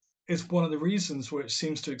is one of the reasons which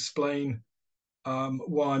seems to explain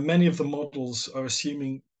why many of the models are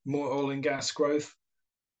assuming more oil and gas growth.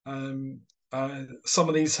 Some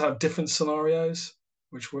of these have different scenarios,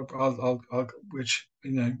 which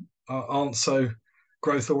aren't so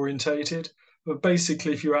growth orientated. But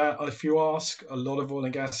basically, if you ask a lot of oil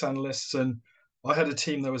and gas analysts, and I had a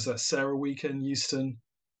team that was at Sarah Week in Houston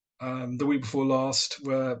the week before last,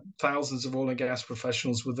 where thousands of oil and gas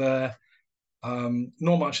professionals were there.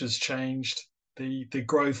 Not much has changed. The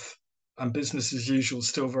growth and business as usual is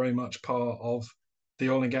still very much part of the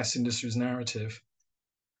oil and gas industry's narrative.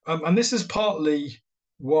 And this is partly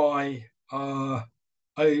why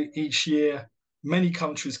each year many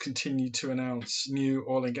countries continue to announce new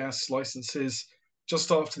oil and gas licenses.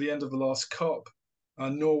 Just after the end of the last COP,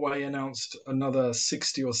 Norway announced another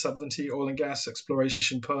 60 or 70 oil and gas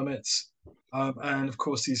exploration permits. And of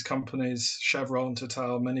course, these companies, Chevron,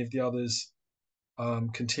 Total, many of the others,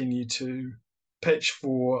 continue to pitch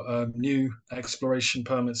for new exploration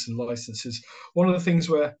permits and licenses. One of the things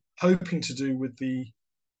we're hoping to do with the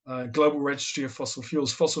Global Registry of Fossil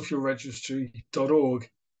Fuels, fossilfuelregistry.org,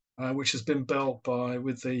 which has been built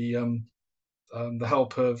with the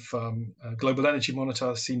help of Global Energy Monitor.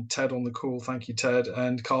 I've seen Ted on the call, thank you, Ted,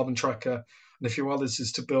 and Carbon Tracker, and a few others,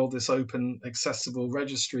 is to build this open, accessible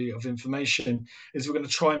registry of information. Is we're going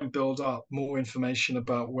to try and build up more information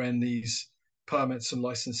about when these permits and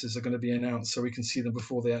licenses are going to be announced, so we can see them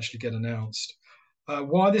before they actually get announced.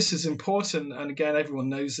 Why this is important, and again, everyone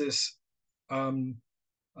knows this,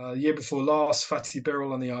 year before last, Fatih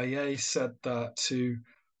Birol and the IEA said that to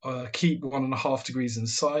keep 1.5 degrees in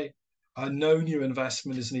sight, No new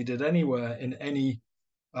investment is needed anywhere in any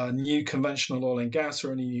new conventional oil and gas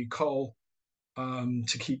or any new coal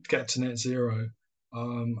to get to net zero.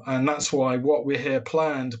 And that's why what we hear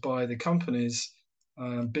planned by the companies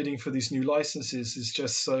bidding for these new licenses is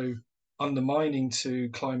just so undermining to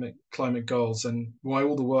climate goals, and why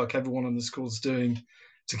all the work everyone on this call is doing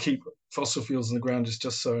to keep fossil fuels in the ground is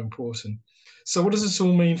just so important. So what does this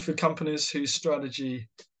all mean for companies whose strategy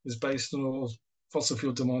is based on all fossil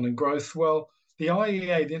fuel demand and growth? Well, the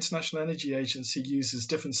IEA, the International Energy Agency, uses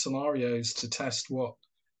different scenarios to test what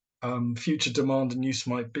future demand and use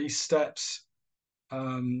might be. STEPS,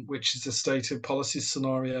 which is a stated policy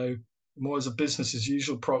scenario, more as a business as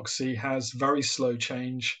usual proxy, has very slow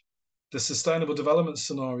change. The sustainable development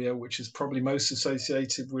scenario, which is probably most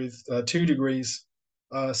associated with 2 degrees,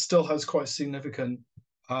 still has quite significant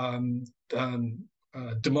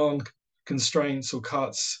demand constraints or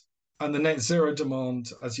cuts. And the net zero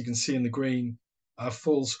demand, as you can see in the green,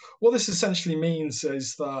 falls. What this essentially means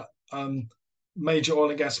is that major oil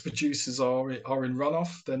and gas producers are in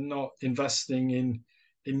runoff. They're not investing in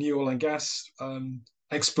new oil and gas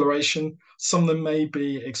exploration. Some of them may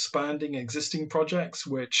be expanding existing projects,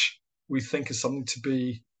 which we think is something to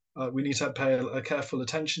be we need to pay a careful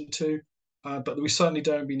attention to. But we certainly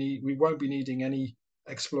we won't be needing any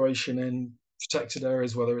exploration in protected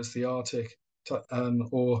areas, whether it's the Arctic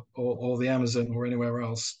or the Amazon or anywhere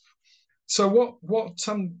else. So what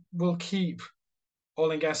will keep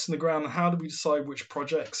oil and gas in the ground, and how do we decide which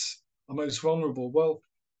projects are most vulnerable? Well,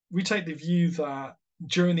 we take the view that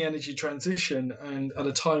during the energy transition and at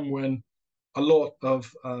a time when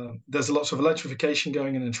there's a lot of electrification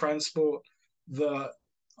going in transport, that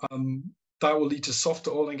will lead to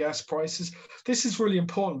softer oil and gas prices. This is really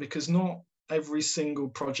important because not every single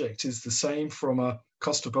project is the same from a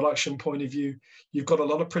cost of production point of view. You've got a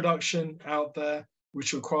lot of production out there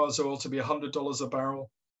which requires oil to be $100 a barrel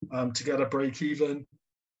to get a break even.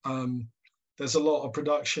 There's a lot of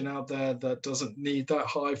production out there that doesn't need that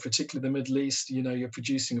high, particularly the Middle East. You know, you're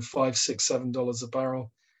producing $5, $6, $7 a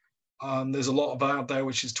barrel. There's a lot out there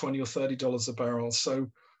which is $20 or $30 a barrel. So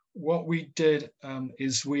what we did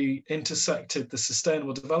is we intersected the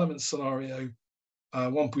sustainable development scenario,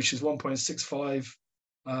 which is 1.65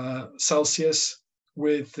 Celsius,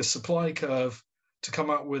 with the supply curve to come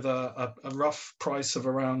up with a rough price of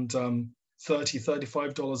around $30,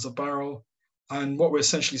 $35 a barrel. And what we're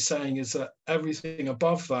essentially saying is that everything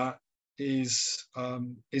above that is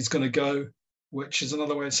going to go, which is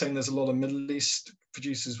another way of saying there's a lot of Middle East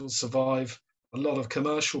producers will survive. A lot of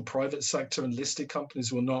commercial private sector and listed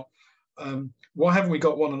companies will not. Why haven't we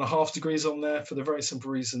got 1.5 degrees on there? For the very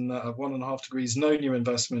simple reason that at 1.5 degrees, no new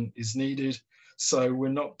investment is needed. So we're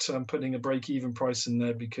not putting a break-even price in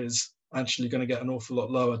there because actually going to get an awful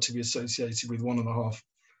lot lower to be associated with 1.5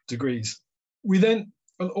 degrees. We then,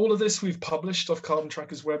 all of this we've published off Carbon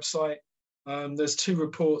Tracker's website. There's 2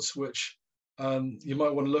 reports which you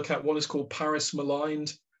might want to look at. One is called Paris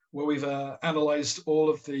Maligned, where we've analyzed all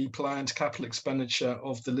of the planned capital expenditure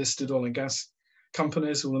of the listed oil and gas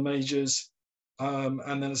companies, all the majors. And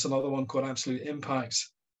then there's another one called Absolute Impact.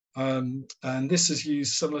 And this is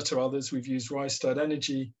used similar to others. We've used Rystad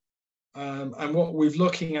Energy. And what we're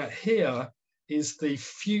looking at here is the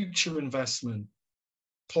future investment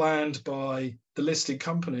planned by the listed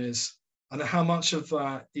companies and how much of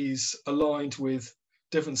that is aligned with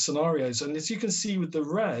different scenarios. And as you can see with the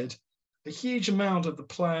red, a huge amount of the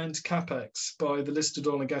planned capex by the listed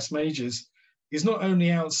oil and gas majors is not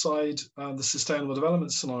only outside the sustainable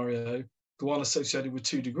development scenario, the one associated with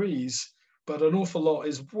 2 degrees, but an awful lot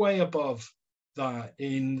is way above that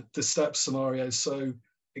in the STEP scenario. So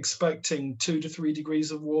expecting 2 to 3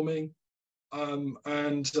 degrees of warming.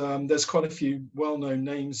 There's quite a few well-known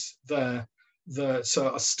names there that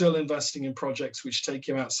are still investing in projects which take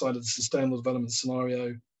you outside of the sustainable development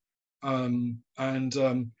scenario.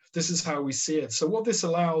 This is how we see it. So what this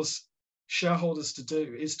allows shareholders to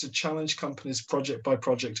do is to challenge companies project by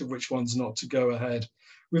project of which ones not to go ahead.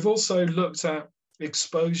 We've also looked at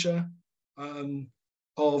exposure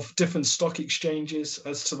of different stock exchanges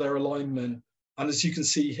as to their alignment. And as you can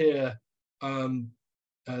see here,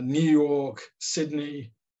 New York,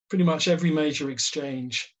 Sydney, pretty much every major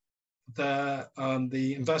exchange,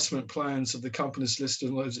 the investment plans of the companies listed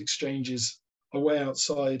on those exchanges are way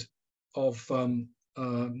outside of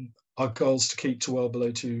our goals to keep to well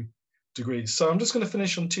below 2 degrees. So I'm just going to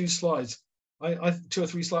finish on 2 slides, 2 or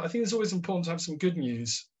 3 slides. I think it's always important to have some good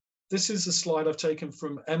news. This is a slide I've taken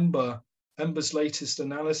from Ember's latest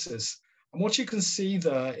analysis. And what you can see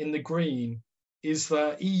there in the green is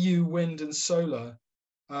that EU wind and solar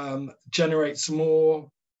generates more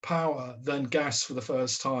power than gas for the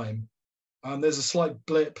first time. There's a slight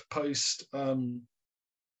blip post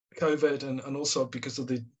COVID and also because of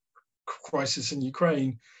the crisis in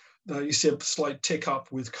Ukraine. You see a slight tick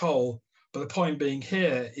up with coal. But the point being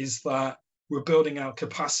here is that we're building out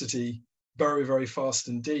capacity very, very fast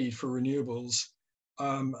indeed for renewables.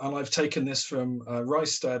 And I've taken this from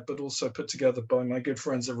Rystad, but also put together by my good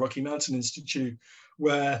friends at Rocky Mountain Institute,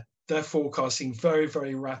 where they're forecasting very,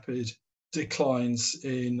 very rapid declines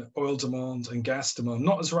in oil demand and gas demand,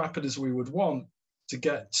 not as rapid as we would want to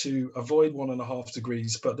get to avoid 1.5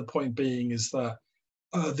 degrees. But the point being is that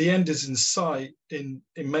the end is in sight in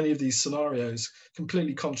many of these scenarios,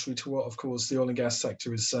 completely contrary to what, of course, the oil and gas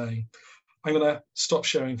sector is saying. I'm going to stop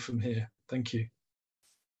sharing from here. Thank you.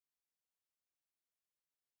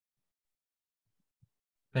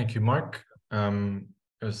 Thank you, Mark. It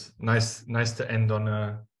was nice to end on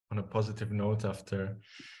a positive note after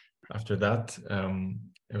that.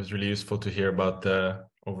 It was really useful to hear about the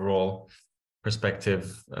overall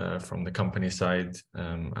perspective from the company side,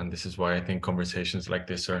 and this is why I think conversations like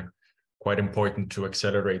this are quite important to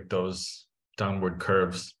accelerate those downward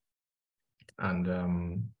curves.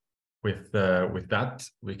 And with that,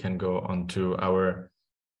 we can go on to our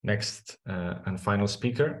next and final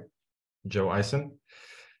speaker, Joe Eisen.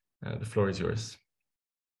 The floor is yours.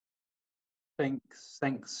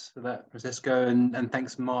 Thanks for that, Francisco, and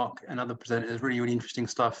thanks Mark and other presenters. Really interesting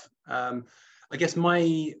stuff. I guess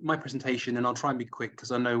my presentation, and I'll try and be quick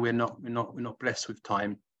because I know we're not blessed with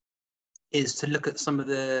time, is to look at some of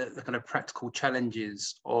the kind of practical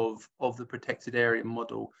challenges of the protected area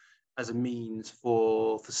model as a means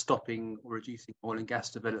for stopping or reducing oil and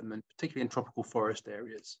gas development, particularly in tropical forest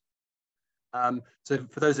areas. So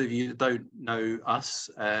for those of you that don't know us,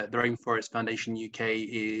 the Rainforest Foundation UK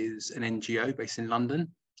is an NGO based in London,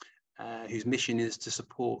 whose mission is to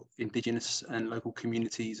support indigenous and local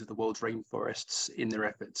communities of the world's rainforests in their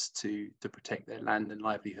efforts to protect their land and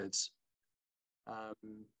livelihoods.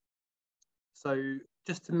 So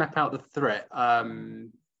just to map out the threat,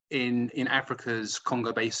 in Africa's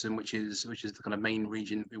Congo Basin, which is the kind of main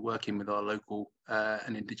region we work in with our local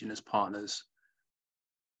and indigenous partners.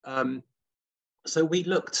 So we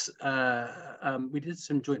looked, we did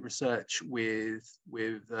some joint research with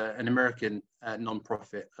an American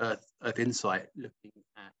nonprofit, Earth Insight, looking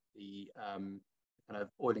at the kind of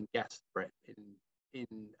oil and gas threat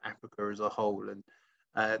in Africa as a whole. And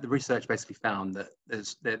the research basically found that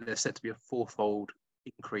there's set to be a 4-fold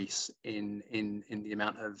increase in the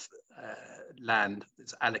amount of land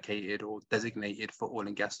that's allocated or designated for oil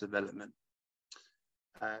and gas development.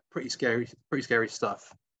 Pretty scary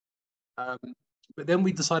stuff. But then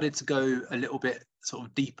we decided to go a little bit sort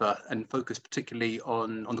of deeper and focus particularly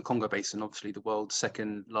on the Congo Basin, obviously the world's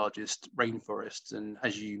second largest rainforest. And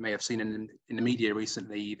as you may have seen in the media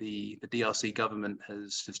recently, the DRC government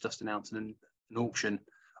has just announced an auction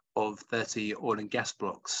of 30 oil and gas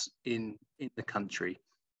blocks in the country.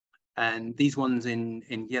 And these ones in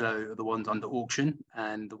yellow are the ones under auction,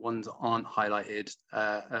 and the ones that aren't highlighted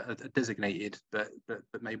are designated, but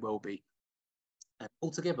may well be. And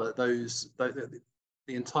altogether,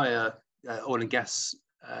 the entire oil and gas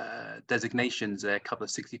designations there cover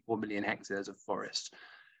 64 million hectares of forest,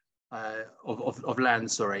 of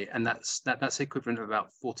land, sorry, and that's equivalent of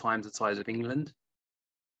about 4 times the size of England.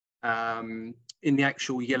 In the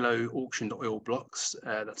actual yellow auctioned oil blocks,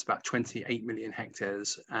 that's about 28 million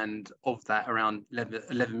hectares, and of that, around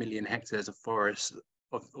 11 million hectares of forest,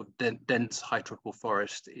 of dense high tropical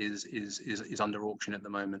forest, is under auction at the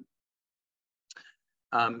moment.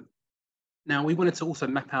 Now, we wanted to also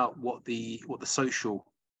map out what the social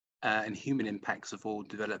and human impacts of oil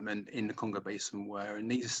development in the Congo Basin were,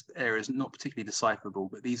 and these areas are not particularly decipherable,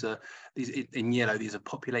 but these in yellow, these are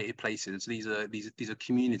populated places. These are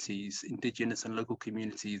communities, indigenous and local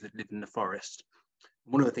communities that live in the forest.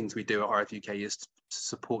 One of the things we do at RF UK is to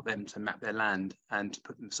support them to map their land and to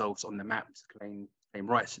put themselves on the map to claim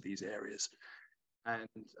rights to these areas.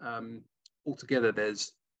 And altogether,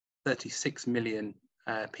 there's 36 million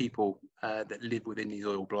people that live within these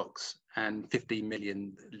oil blocks, and 15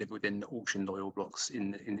 million live within the auctioned oil blocks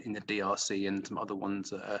in the DRC, and some other ones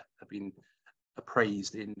that have been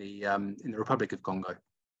appraised in the Republic of Congo.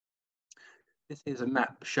 This is a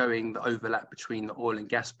map showing the overlap between the oil and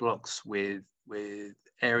gas blocks with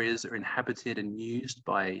areas that are inhabited and used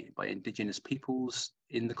by indigenous peoples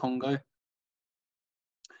in the Congo.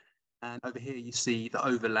 And over here you see the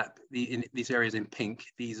overlap, in these areas in pink.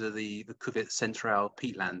 These are the Cuvette Central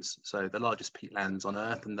peatlands, so the largest peatlands on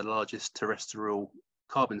Earth and the largest terrestrial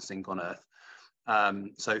carbon sink on Earth.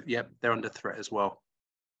 So yeah, they're under threat as well.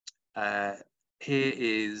 Here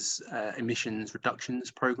is emissions reductions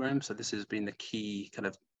program. So this has been the key kind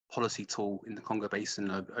of policy tool in the Congo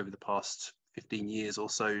Basin over the past 15 years or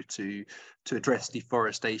so to address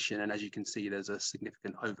deforestation. And as you can see, there's a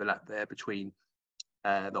significant overlap there between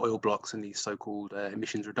the oil blocks and these so-called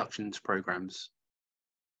emissions reductions programs.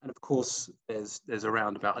 And of course, there's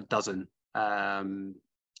around about a dozen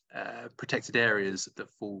protected areas that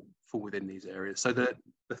fall within these areas. So the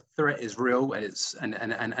threat is real, and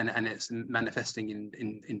it's manifesting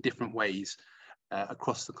in different ways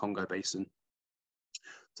across the Congo Basin.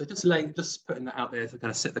 So just putting that out there to kind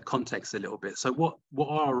of set the context a little bit. So what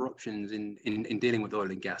are our options in dealing with oil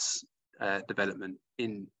and gas development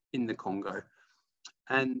in the Congo?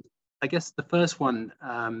 And I guess the first one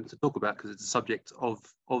to talk about, because it's the subject of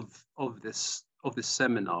this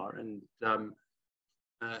seminar, and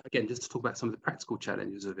again, just to talk about some of the practical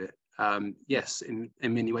challenges of it. Yes, in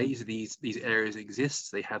many ways, these areas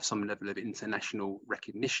exist. They have some level of international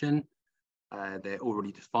recognition. They're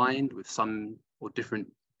already defined with some or different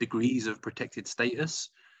degrees of protected status.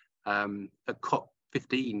 At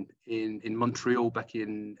COP15 in Montreal back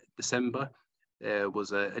in December, there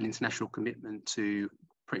was an international commitment to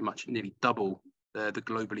pretty much nearly double the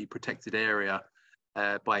globally protected area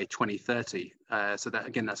by 2030. So that,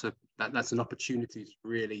 again, that's an opportunity to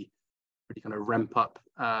really kind of ramp up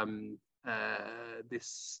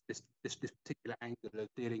this particular angle of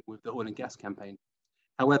dealing with the oil and gas campaign.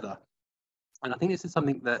 However, and I think this is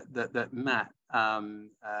something that Matt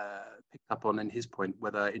picked up on in his point,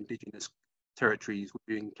 whether indigenous territories would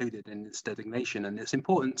be included in this designation. And it's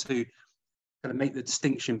important to kind of make the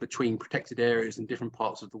distinction between protected areas in different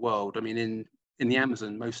parts of the world. I mean, in the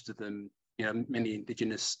Amazon, most of them, you know, many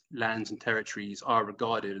indigenous lands and territories are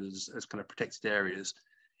regarded as kind of protected areas.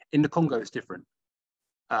 In the Congo, it's different.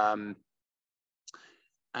 And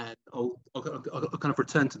I'll kind of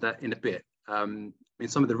return to that in a bit. I mean,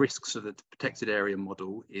 some of the risks of the protected area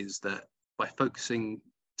model is that by focusing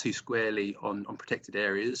too squarely on protected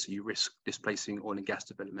areas, you risk displacing oil and gas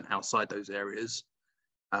development outside those areas.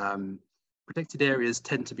 Protected areas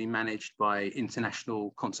tend to be managed by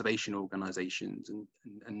international conservation organizations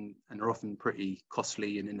and are often pretty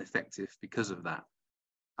costly and ineffective because of that.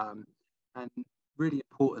 And really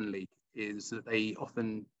importantly is that they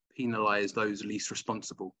often penalize those least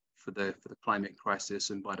responsible for the climate crisis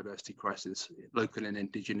and biodiversity crisis, local and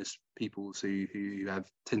indigenous peoples who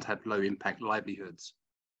tend to have low impact livelihoods.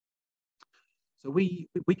 So we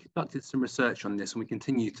conducted some research on this, and we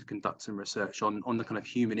continue to conduct some research on the kind of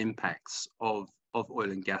human impacts of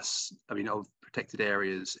oil and gas, of protected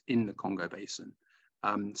areas in the Congo Basin.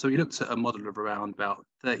 So we looked at a model of around about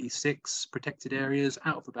 36 protected areas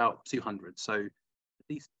out of about 200, so a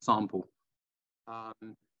decent sample.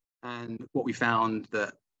 And what we found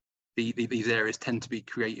that these areas tend to be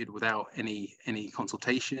created without any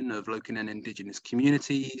consultation of local and indigenous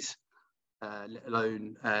communities. Let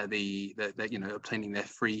alone obtaining their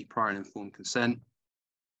free, prior and informed consent.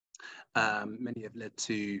 Many have led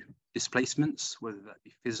to displacements, whether that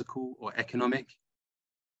be physical or economic.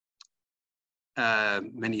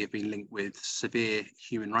 Many have been linked with severe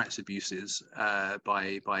human rights abuses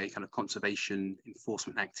by kind of conservation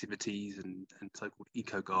enforcement activities and so-called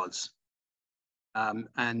eco-guards.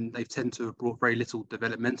 And they tend to have brought very little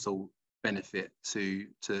developmental benefit to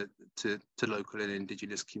local and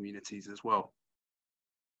indigenous communities as well.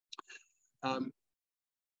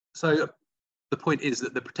 So the point is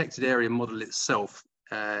that the protected area model itself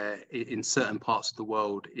in certain parts of the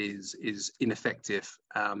world is ineffective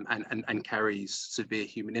and carries severe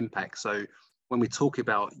human impact. So when we talk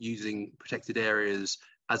about using protected areas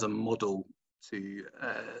as a model to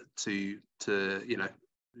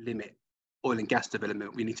limit oil and gas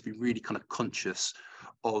development, we need to be really kind of conscious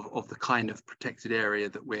of the kind of protected area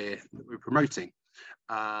that we're promoting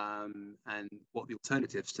and what the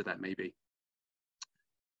alternatives to that may be.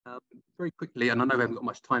 Very quickly, and I know we haven't got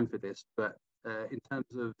much time for this, but in terms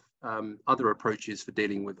of other approaches for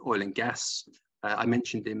dealing with oil and gas, I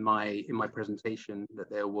mentioned in my presentation that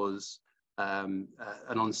there was an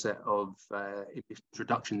onset of emissions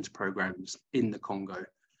reductions programs in the Congo,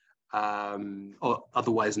 or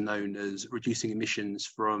otherwise known as reducing emissions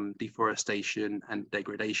from deforestation and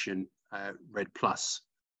degradation, RED+.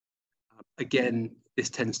 Again, this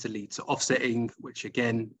tends to lead to offsetting, which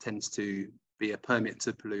again tends to be a permit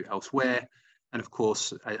to pollute elsewhere. And of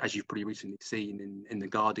course, as you've pretty recently seen in The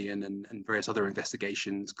Guardian and various other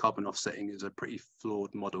investigations, carbon offsetting is a pretty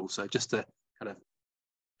flawed model. So just to kind of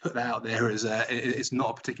put that out there as it's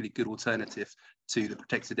not a particularly good alternative to the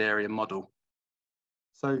protected area model.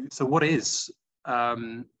 So what is?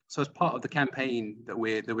 So as part of the campaign that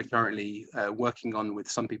we're currently working on with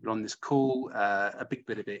some people on this call, a big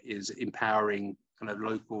bit of it is empowering kind of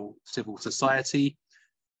local civil society.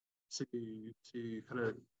 to kind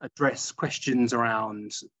of address questions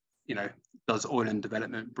around, you know, does oil and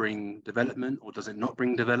development bring development or does it not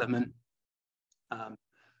bring development?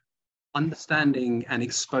 Understanding and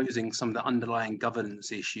exposing some of the underlying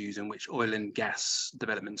governance issues in which oil and gas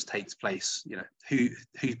developments takes place. You know,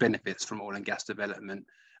 who benefits from oil and gas development,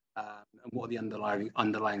 and what are the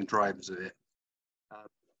underlying drivers of it.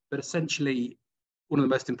 But essentially, one of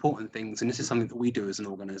the most important things, and this is something that we do as an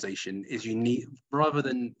organization, is you need, rather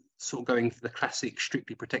than sort of going for the classic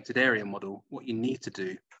strictly protected area model, what you need to do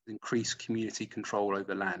is increase community control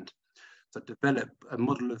over land. So develop a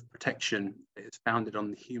model of protection that is founded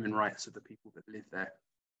on the human rights of the people that live there.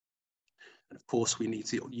 And of course, we need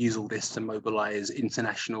to use all this to mobilize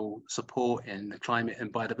international support in the climate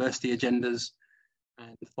and biodiversity agendas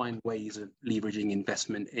and find ways of leveraging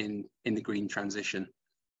investment in the green transition.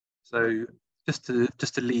 So just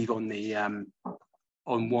to leave on the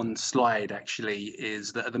on one slide actually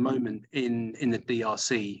is that at the moment in the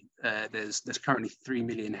DRC, there's currently 3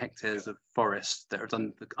 million hectares of forest that are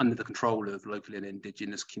under the control of local and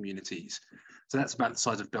indigenous communities. So that's about the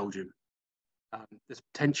size of Belgium. There's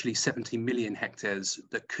potentially 70 million hectares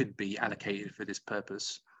that could be allocated for this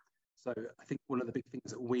purpose. So I think one of the big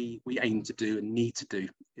things that we aim to do and need to do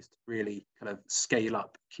is to really kind of scale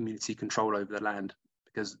up community control over the land,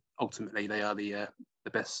 because ultimately they are the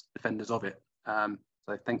best defenders of it.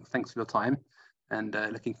 So thanks for your time, and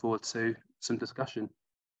looking forward to some discussion.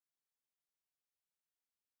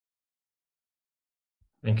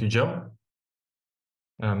 Thank you, Joe.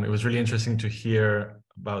 It was really interesting to hear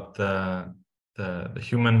about the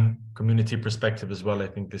human community perspective as well. I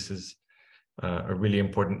think this is a really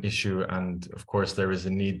important issue, and of course there is a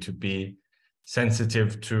need to be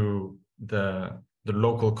sensitive to the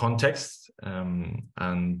local context,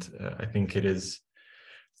 and I think it is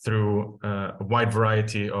through a wide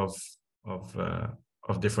variety of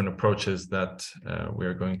different approaches that we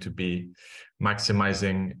are going to be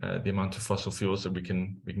maximizing the amount of fossil fuels that we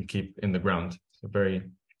can keep in the ground. So very,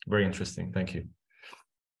 very interesting. Thank you.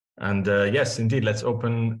 And yes, indeed, let's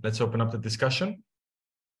open up the discussion.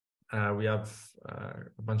 We have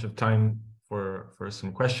a bunch of time for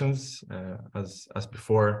some questions. As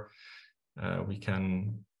before, we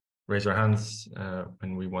can raise our hands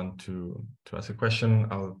when we want to ask a question.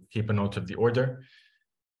 I'll keep a note of the order.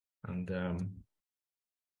 And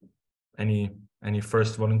any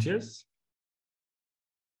first volunteers?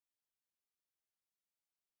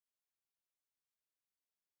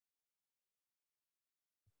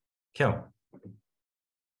 Kel.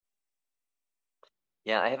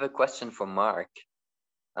 Yeah, I have a question for Mark.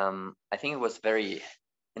 I think it was very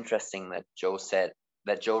interesting that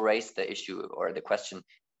Joe raised the issue or the question,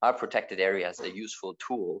 are protected areas a useful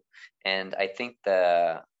tool? And I think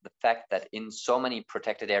the fact that in so many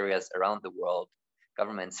protected areas around the world,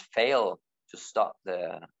 governments fail to stop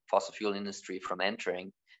the fossil fuel industry from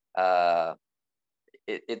entering,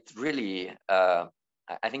 it really, I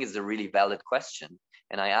think it's a really valid question.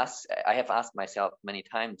 And I have asked myself many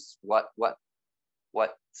times, what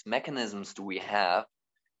mechanisms do we have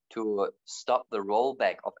to stop the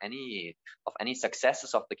rollback of any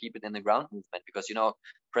successes of the Keep It in the Ground movement? Because, you know,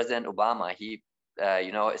 President Obama, he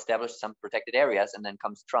established some protected areas, and then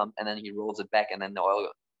comes Trump, and then he rolls it back, and then the oil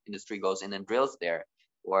industry goes in and drills there.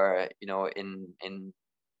 Or, you know, in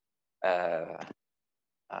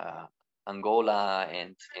Angola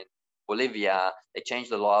and in Bolivia, they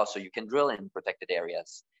changed the law so you can drill in protected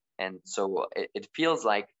areas. And so it feels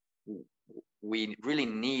like we really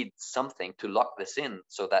need something to lock this in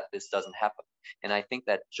so that this doesn't happen. And I think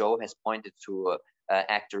that Joe has pointed to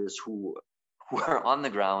actors who are on the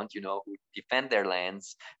ground, you know, who defend their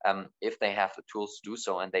lands if they have the tools to do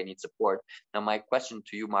so and they need support. Now, my question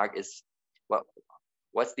to you, Mark, is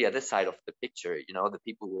what's the other side of the picture? You know, the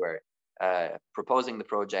people who are proposing the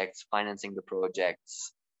projects, financing the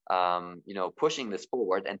projects, you know, pushing this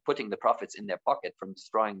forward and putting the profits in their pocket from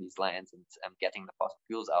destroying these lands and getting the fossil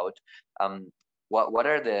fuels out. What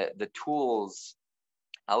are the tools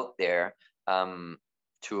out there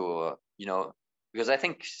to, you know, because I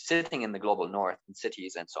think sitting in the global north in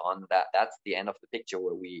cities and so on, that's the end of the picture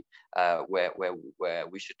where we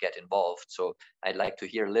should get involved. So I'd like to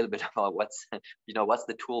hear a little bit about what's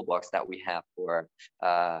the toolbox that we have for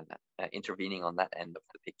intervening on that end of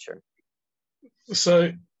the picture.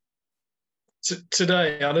 So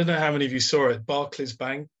today, I don't know how many of you saw it, Barclays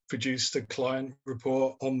Bank produced a client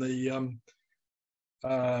report on the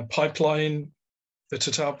pipeline, the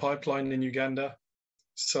Total pipeline in Uganda.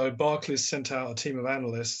 So Barclays sent out a team of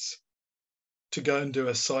analysts to go and do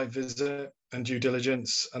a site visit and due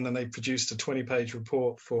diligence, and then they produced a 20-page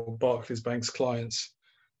report for Barclays Bank's clients.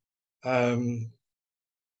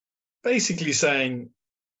 basically saying,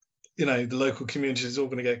 you know, the local community is all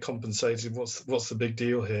going to get compensated. What's the big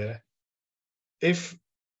deal here? If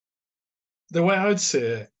the way I would see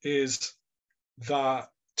it is that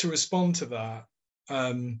to respond to that,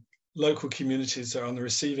 local communities that are on the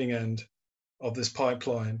receiving end of this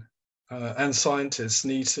pipeline and scientists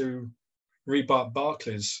need to rebut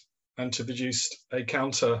Barclays and to produce a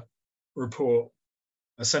counter report,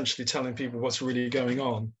 essentially telling people what's really going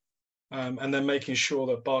on, and then making sure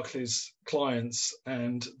that Barclays clients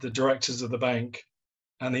and the directors of the bank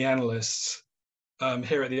and the analysts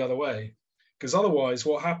hear it the other way. Because otherwise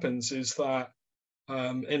what happens is that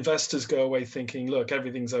investors go away thinking, look,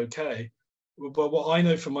 everything's okay. But what I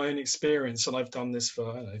know from my own experience, and I've done this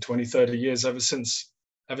for, I don't know, 20, 30 years, ever since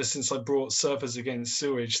I brought Surfers Against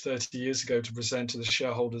Sewage 30 years ago to present to the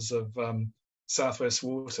shareholders of Southwest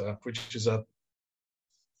Water, which is a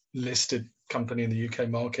listed company in the UK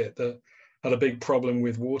market that had a big problem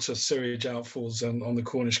with water sewage outfalls on the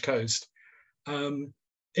Cornish coast.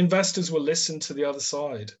 Investors will listen to the other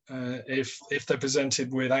side if they're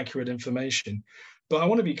presented with accurate information. But I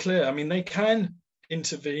want to be clear, I mean, they can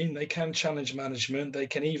intervene, they can challenge management, they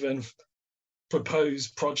can even propose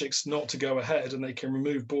projects not to go ahead, and they can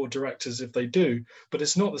remove board directors if they do, but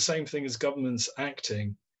it's not the same thing as governments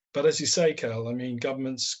acting. But as you say, Kel, I mean,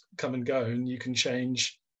 governments come and go and you can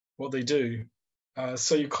change what they do.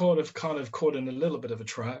 So you're kind of caught in a little bit of a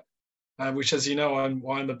trap, which, as you know,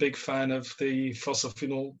 I'm a big fan of the Fossil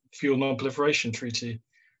Fuel Non-Proliferation Treaty,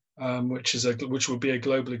 which would be a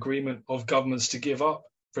global agreement of governments to give up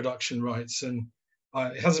production rights. And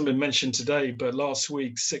it hasn't been mentioned today, but last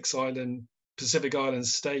week, 6 Pacific Island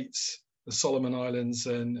states, the Solomon Islands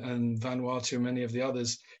and Vanuatu and many of the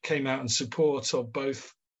others, came out in support of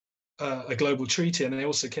both a global treaty, and they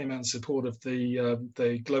also came out in support of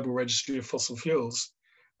the Global Registry of Fossil Fuels,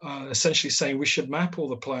 essentially saying we should map all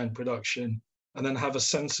the planned production and then have a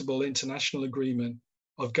sensible international agreement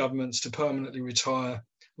of governments to permanently retire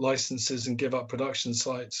licenses and give up production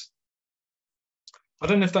sites. I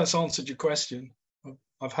don't know if that's answered your question.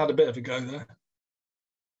 I've had a bit of a go there.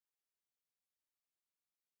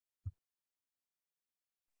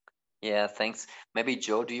 Yeah, thanks. Maybe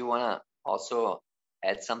Joe, do you want to also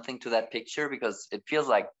add something to that picture? Because it feels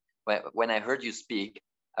like when I heard you speak,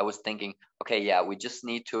 I was thinking, okay, yeah, we just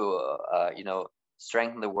need to,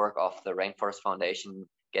 strengthen the work of the Rainforest Foundation,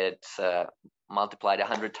 get it multiplied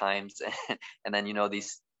 100 times, and then,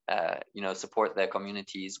 support their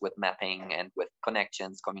communities with mapping and with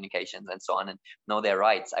connections, communications, and so on, and know their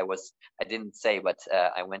rights. I didn't say, but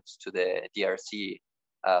I went to the DRC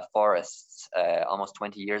forests almost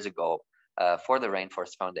 20 years ago for the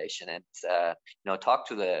Rainforest Foundation, and talk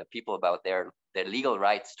to the people about their legal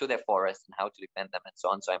rights to their forests and how to defend them and so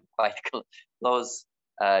on. So I'm quite close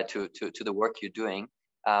to the work you're doing.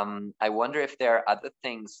 I wonder if there are other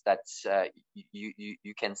things that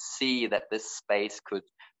you can see that this space could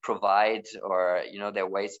provide, or there are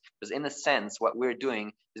ways, because in a sense what we're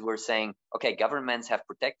doing is we're saying, okay, governments have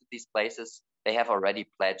protected these places, they have already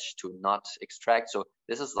pledged to not extract, so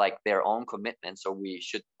this is like their own commitment, so we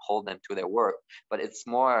should hold them to their work. But it's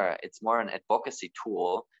more an advocacy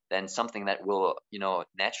tool than something that will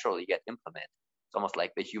naturally get implemented. It's almost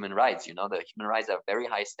like the human rights. The human rights are very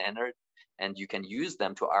high standard, and you can use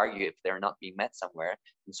them to argue if they're not being met somewhere.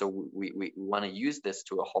 And so we want to use this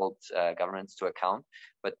to hold governments to account.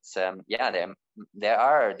 But there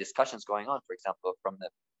are discussions going on, for example, from the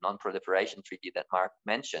non-proliferation treaty that Mark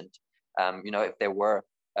mentioned. If there were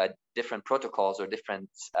different protocols or different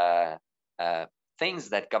things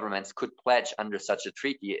that governments could pledge under such a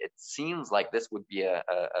treaty, it seems like this would be a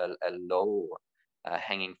low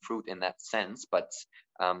hanging fruit in that sense. But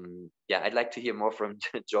I'd like to hear more from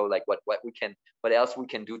Joe, like what else we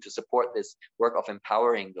can do to support this work of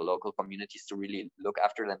empowering the local communities to really look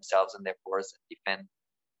after themselves and their forests and defend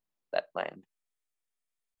that land.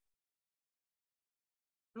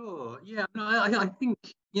 Sure. Yeah. No, I think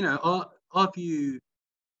our view,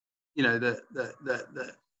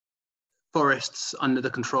 that forests under the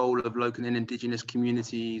control of local and indigenous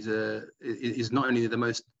communities is not only the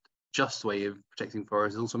most just way of protecting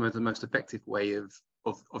forests, it's also the most effective way of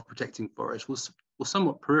protecting forests. Was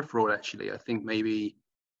somewhat peripheral, actually. I think maybe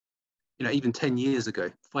even 10 years ago,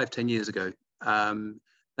 5-10 years ago,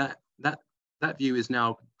 that view is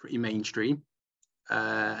now pretty mainstream.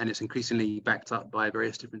 And it's increasingly backed up by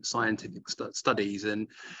various different scientific studies, and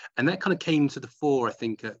that kind of came to the fore, I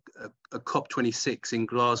think, at COP26 in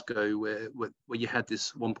Glasgow, where you had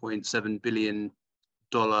this $1.7 billion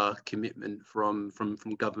commitment from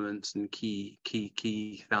governments and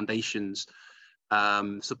key foundations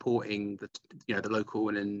supporting the local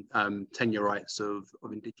and tenure rights of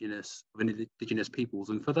indigenous peoples.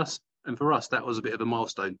 And for us, that was a bit of a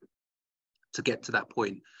milestone to get to that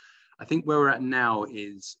point. I think where we're at now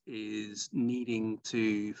is needing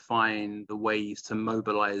to find the ways to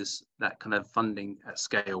mobilize that kind of funding at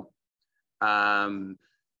scale.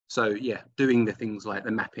 So yeah, doing the things like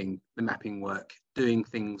the mapping work, doing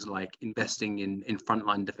things like investing in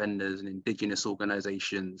frontline defenders and indigenous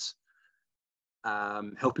organizations,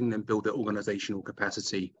 helping them build their organizational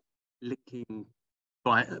capacity, linking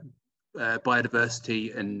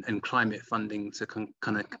biodiversity and climate funding to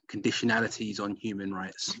kind of conditionalities on human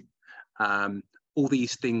rights. All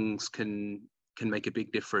these things can make a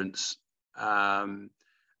big difference. And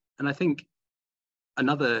I think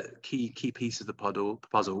another key piece of the puzzle,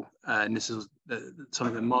 and this is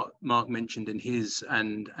something that Mark mentioned in his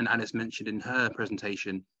and Alice mentioned in her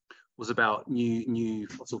presentation, was about new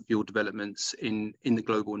fossil fuel developments in the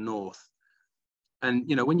global north. And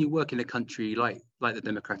when you work in a country like the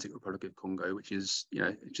Democratic Republic of Congo, which is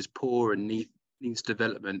just poor and needs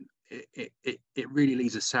development, it really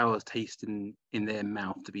leaves a sour taste in their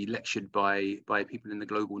mouth to be lectured by people in the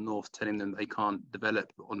global north, telling them they can't develop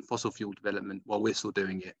on fossil fuel development while we're still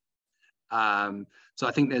doing it. So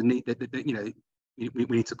I think we need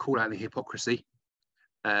to call out the hypocrisy.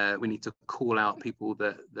 We need to call out people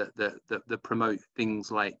that promote things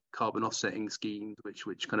like carbon offsetting schemes,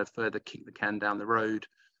 which kind of further kick the can down the road,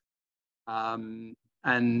 and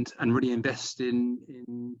really invest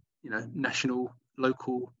in national,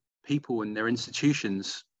 local people and their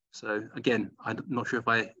institutions. So again, I'm not sure if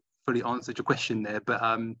I fully answered your question there, but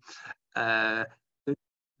there's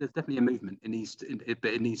definitely a movement. It needs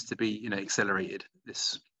to be accelerated.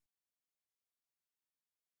 This.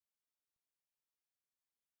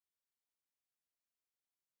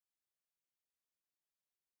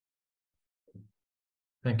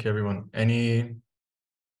 Thank you, everyone. Any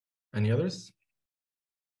others?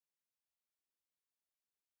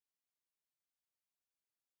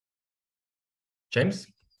 James?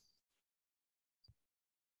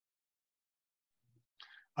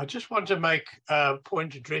 I just want to make a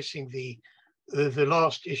point addressing the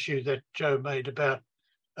last issue that Joe made about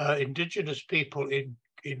indigenous people in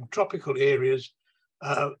tropical areas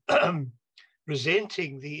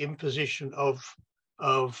resenting the imposition of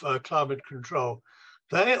climate control.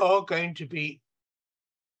 They are going to be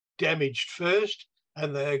damaged first,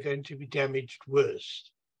 and they are going to be damaged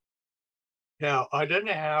worst. Now, I don't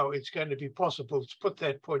know how it's going to be possible to put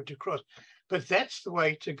that point across, but that's the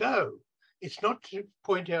way to go. It's not to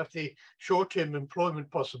point out the short-term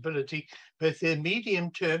employment possibility, but their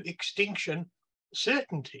medium-term extinction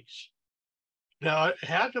certainties. Now,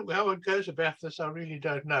 how it goes about this, I really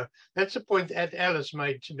don't know. That's a point that Alice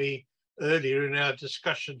made to me earlier in our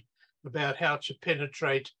discussion about how to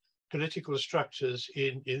penetrate political structures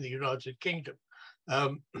in the United Kingdom.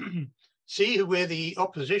 See where the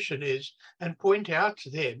opposition is and point out to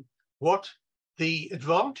them what the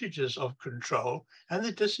advantages of control and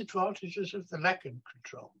the disadvantages of the lack of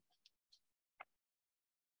control.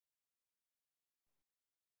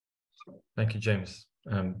 Thank you, James.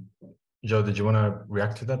 Joe, did you want to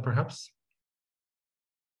react to that, perhaps?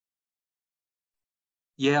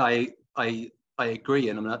 Yeah, I agree,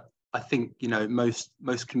 and I think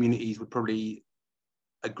most communities would probably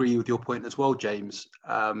agree with your point as well, James.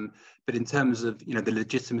 But in terms of the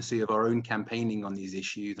legitimacy of our own campaigning on these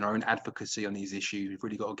issues and our own advocacy on these issues, we've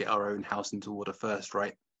really got to get our own house into order first,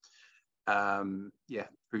 right? Yeah,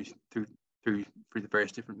 through the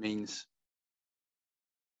various different means.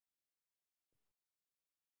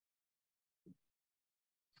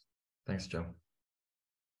 Thanks, Joe.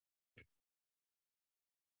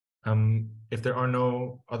 If there are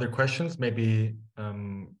no other questions, maybe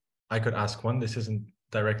I could ask one. This isn't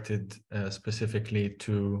directed specifically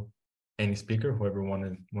to any speaker, whoever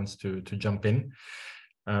wants to jump in.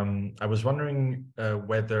 I was wondering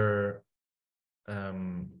whether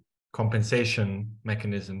compensation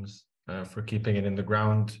mechanisms for keeping it in the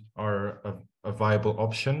ground are a viable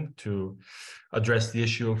option to address the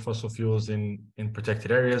issue of fossil fuels in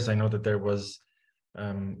protected areas. I know that there was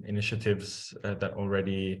initiatives that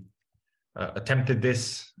already attempted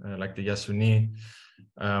this, like the Yasuni.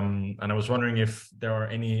 And I was wondering if there are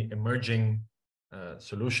any emerging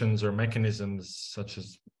solutions or mechanisms, such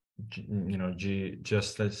as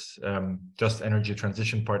just energy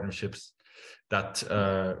transition partnerships, that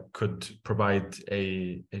could provide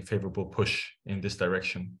a favorable push in this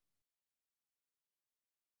direction.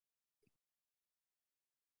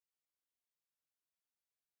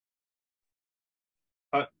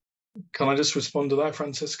 Can I just respond to that,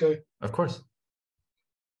 Francisco? Of course.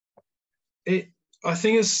 I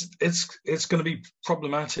think it's going to be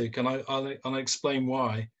problematic, and I'll explain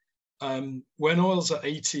why. When oil's at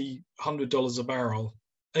 $80-100 a barrel,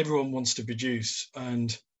 everyone wants to produce,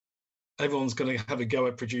 and everyone's going to have a go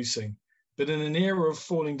at producing. But in an era of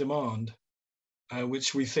falling demand,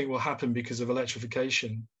 which we think will happen because of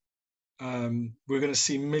electrification, we're going to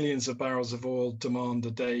see millions of barrels of oil demand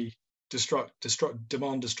a day,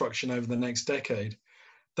 demand destruction over the next decade.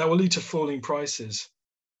 That will lead to falling prices.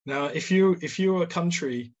 Now, if you're a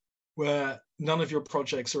country where none of your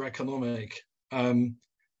projects are economic,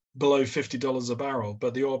 below $50 a barrel,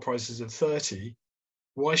 but the oil price is at 30,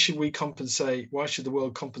 why should we compensate? Why should the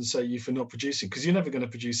world compensate you for not producing? Because you're never going to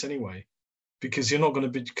produce anyway, because you're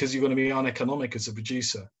going to be uneconomic as a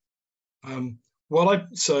producer. And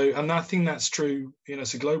I think that's true.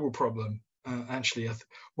 It's a global problem. Actually,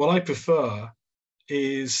 what I prefer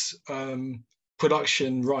is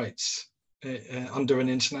production rights under an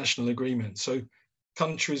international agreement. So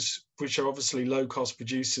countries which are obviously low-cost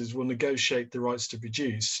producers will negotiate the rights to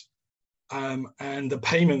produce and the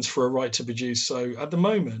payments for a right to produce. So at the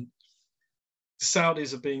moment, the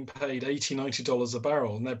Saudis are being paid $80-90 a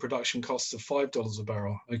barrel, and their production costs are $5 a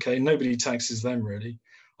barrel. Okay, nobody taxes them really.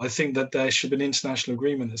 I think that there should be an international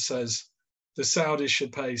agreement that says the Saudis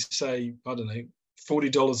should pay, say, I don't know,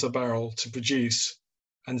 $40 a barrel to produce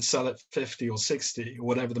and sell at 50 or 60 or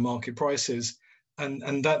whatever the market price is, and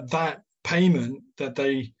that payment that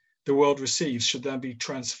the world receives should then be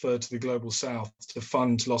transferred to the global south to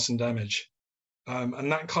fund loss and damage.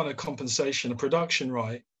 And that kind of compensation, a production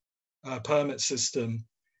right, permit system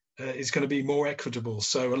is going to be more equitable.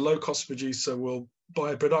 So a low-cost producer will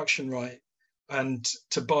buy a production right, and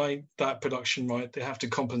to buy that production right, they have to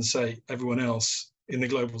compensate everyone else in the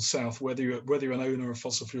global south, whether you're an owner of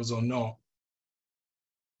fossil fuels or not.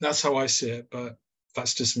 That's how I see it, but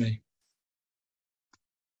that's just me.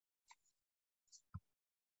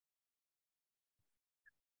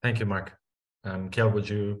 Thank you, Mark. Kjell, would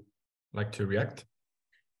you like to react?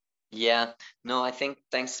 Yeah, no, I think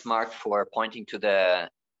thanks, Mark, for pointing to the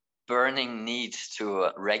burning need to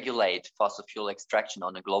regulate fossil fuel extraction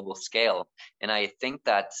on a global scale. And I think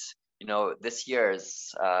that, this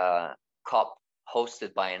year's COP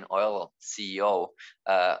hosted by an oil CEO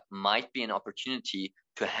might be an opportunity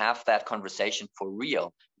to have that conversation for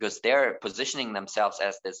real, because they're positioning themselves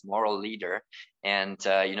as this moral leader, and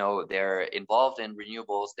they're involved in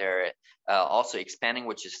renewables. They're also expanding,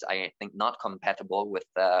 which is, I think, not compatible with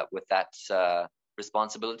that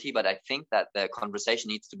responsibility. But I think that the conversation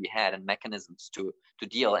needs to be had and mechanisms to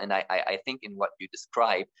deal. And I think in what you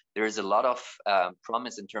describe, there is a lot of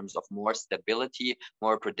promise in terms of more stability,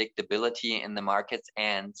 more predictability in the markets,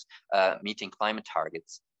 and meeting climate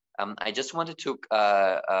targets. I just wanted to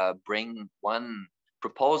bring one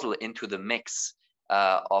proposal into the mix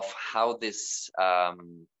of how this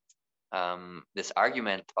this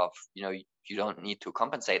argument of you don't need to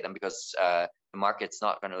compensate them because the market's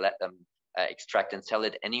not going to let them extract and sell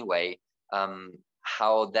it anyway.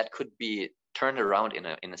 How that could be turned around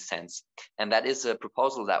in a sense, and that is a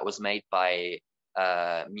proposal that was made by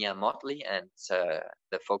Mia Motley and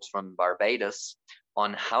the folks from Barbados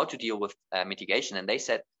on how to deal with mitigation. And they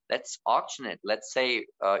said, let's auction it. Let's say,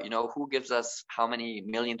 who gives us how many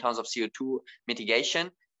million tons of CO2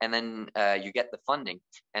 mitigation, and then you get the funding.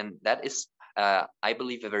 And that is, I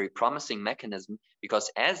believe, a very promising mechanism,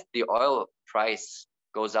 because as the oil price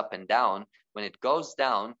goes up and down, when it goes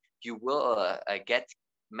down, you will get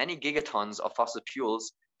many gigatons of fossil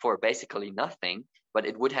fuels for basically nothing, but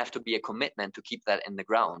it would have to be a commitment to keep that in the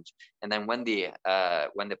ground. And then when the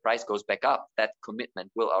price goes back up, that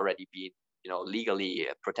commitment will already be legally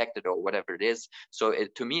protected or whatever it is. So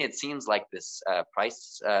to me, it seems like this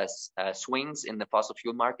price swings in the fossil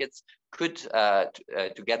fuel markets could,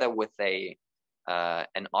 together with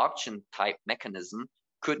an auction type mechanism,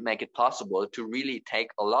 could make it possible to really take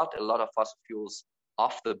a lot of fossil fuels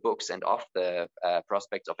off the books and off the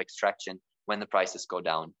prospects of extraction when the prices go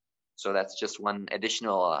down. So that's just one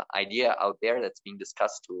additional idea out there that's being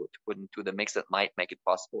discussed to put into the mix that might make it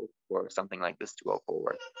possible for something like this to go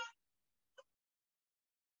forward.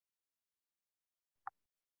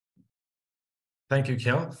 Thank you,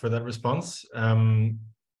 Kjell, for that response.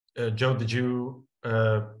 Joe, did you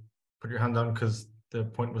put your hand down because the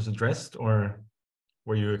point was addressed, or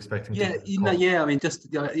were you expecting? Yeah, I mean,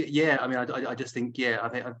 I just think,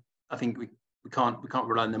 I think we can't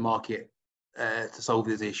rely on the market to solve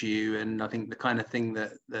this issue. And I think the kind of thing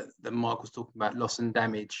that Mark was talking about, loss and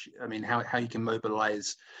damage. I mean, how you can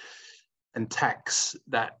mobilize and tax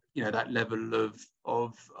that that level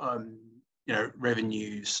of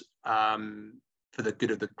revenues for the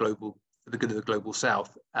good of the global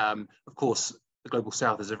south. Of course, the global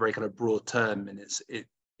south is a very kind of broad term, and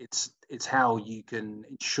it's how you can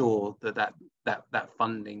ensure that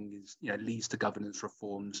funding is, you know, leads to governance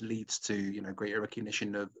reforms, leads to, you know, greater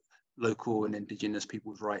recognition of local and indigenous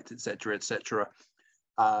people's rights, etc., etc.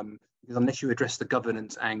 Because unless you address the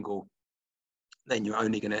governance angle, then you're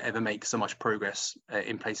only going to ever make so much progress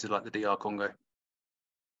in places like the DR Congo.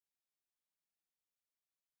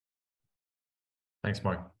 Thanks,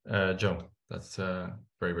 Mark. Joe, that's very,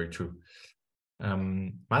 very true.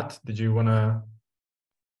 Matt, did you want to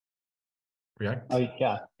react?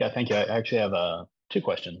 Yeah, thank you. I actually have two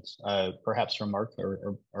questions, perhaps from Mark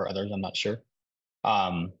or others, I'm not sure.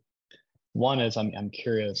 One is I'm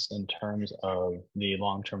curious in terms of the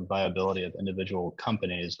long-term viability of individual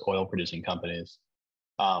companies, oil-producing companies,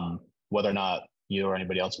 whether or not you or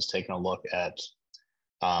anybody else has taken a look at,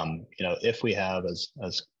 you know, if we have, as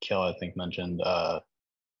Kiel, I think, mentioned,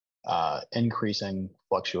 increasing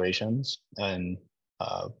fluctuations in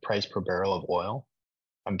price per barrel of oil.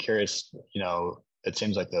 I'm curious, you know, it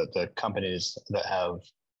seems like the companies that have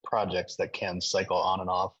projects that can cycle on and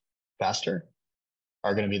off faster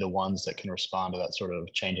are going to be the ones that can respond to that sort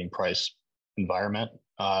of changing price environment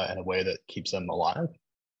in a way that keeps them alive.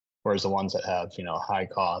 Whereas the ones that have, you know, high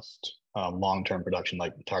cost, long-term production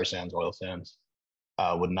like tar sands, oil sands,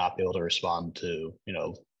 would not be able to respond to, you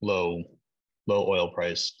know, low oil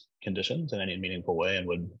price conditions in any meaningful way and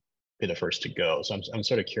would be the first to go. So I'm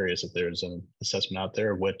sort of curious if there's an assessment out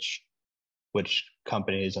there which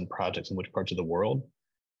companies and projects in which parts of the world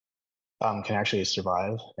can actually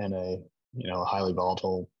survive in a, you know, highly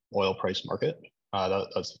volatile oil price market.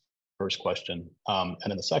 That's the first question. And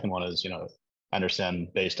then the second one is, you know, I understand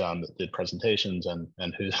based on the presentations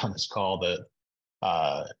and who's on this call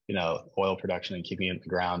that, you know, oil production and keeping it in the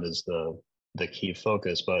ground is the key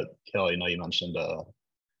focus. But Kelly, I know you mentioned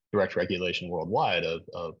direct regulation worldwide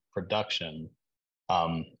of production.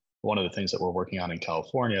 One of the things that we're working on in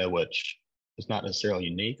California, which is not necessarily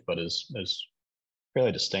unique, but is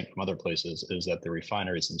fairly distinct from other places, is that the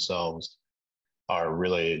refineries themselves are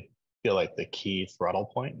really feel like the key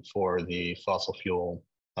throttle point for the fossil fuel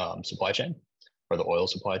supply chain or the oil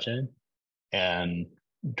supply chain. And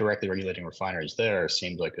directly regulating refineries there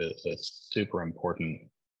seems like a super important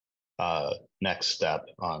next step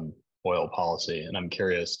on oil policy. And I'm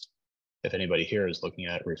curious if anybody here is looking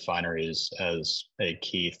at refineries as a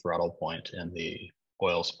key throttle point in the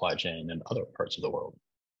oil supply chain in other parts of the world.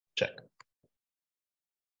 Check.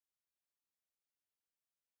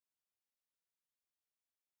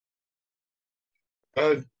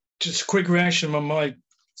 Just a quick reaction on my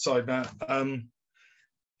side, Matt.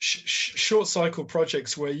 Short cycle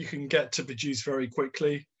projects where you can get to produce very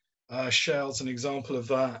quickly. Shell's an example of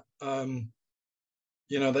that.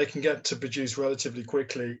 You know, they can get to produce relatively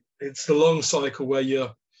quickly. It's the long cycle where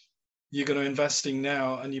you're going to investing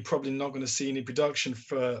now and you're probably not going to see any production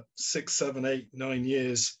for 6, 7, 8, 9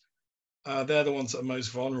 years. They're the ones that are most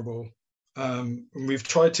vulnerable. And we've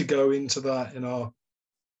tried to go into that in our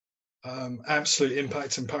absolute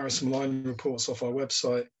impact and Paris and line reports off our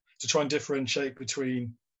website to try and differentiate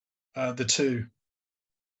between the two.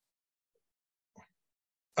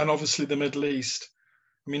 And obviously the Middle East,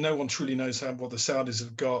 I mean, no one truly knows what the Saudis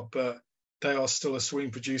have got, but they are still a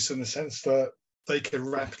swing producer in the sense that they can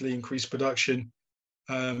rapidly increase production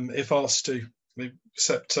if asked to.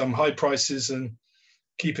 Except high prices and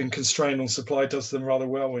keeping constraint on supply does them rather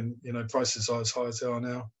well when, you know, prices are as high as they are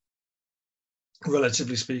now,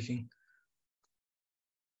 relatively speaking.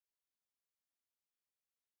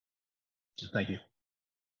 Thank you.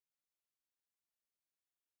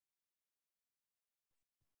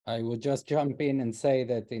 I would just jump in and say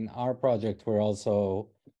that in our project, we're also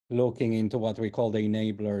looking into what we call the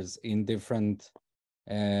enablers in different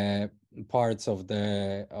parts of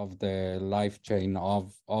the life chain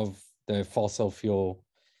of the fossil fuel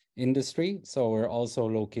industry. So we're also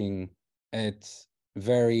looking at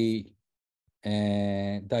very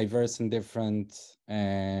diverse and different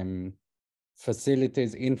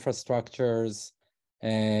facilities, infrastructures,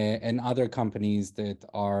 and other companies that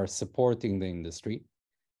are supporting the industry.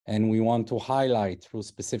 And we want to highlight through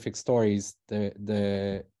specific stories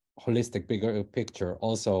the holistic bigger picture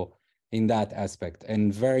also in that aspect,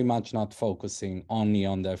 and very much not focusing only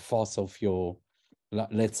on the fossil fuel,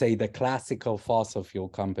 let's say the classical fossil fuel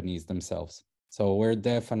companies themselves. So we're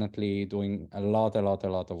definitely doing a lot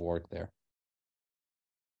of work there.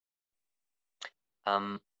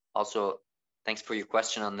 Also, thanks for your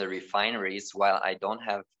question on the refineries. While I don't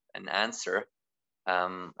have an answer,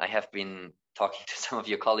 I have been talking to some of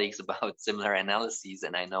your colleagues about similar analyses,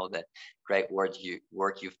 and I know that great work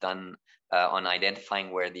you've done on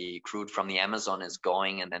identifying where the crude from the Amazon is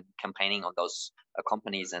going, and then campaigning on those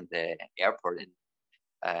companies and the airport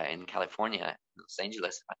in California, Los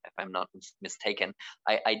Angeles, if I'm not mistaken.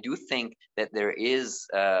 I do think that there is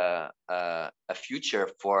a future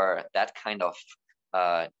for that kind of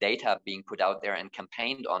data being put out there and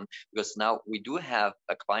campaigned on, because now we do have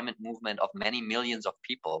a climate movement of many millions of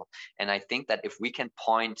people. And I think that if we can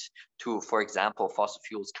point to, for example, fossil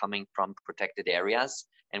fuels coming from protected areas,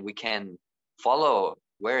 and we can follow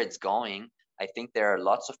where it's going, I think there are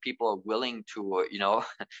lots of people willing to, you know,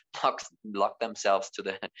 lock themselves to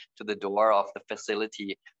the door of the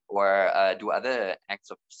facility, or do other acts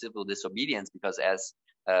of civil disobedience, because as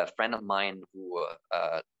a friend of mine who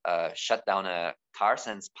shut down a tar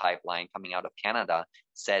sands pipeline coming out of Canada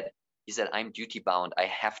said, I'm duty bound. I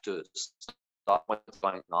have to stop what's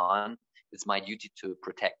going on. It's my duty to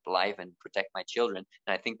protect life and protect my children.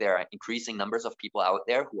 And I think there are increasing numbers of people out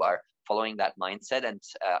there who are following that mindset and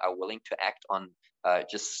are willing to act on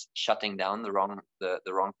just shutting down the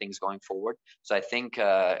wrong things going forward. So I think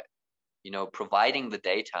you know, providing the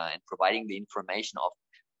data and providing the information of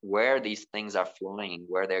where these things are flowing,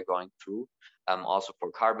 where they're going through, also for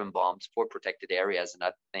carbon bombs, for protected areas and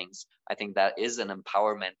other things. I think that is an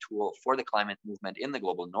empowerment tool for the climate movement in the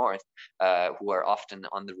global north, who are often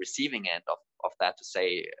on the receiving end of that, to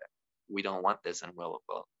say, we don't want this, and we'll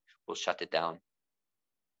shut it down.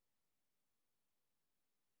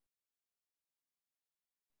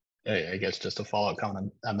 I guess just a follow-up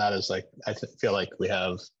comment, and that is, like, I feel like we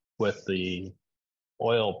have, with the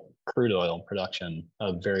crude oil production,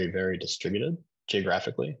 very, very distributed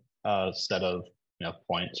geographically, instead of, you know,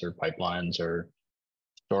 points or pipelines or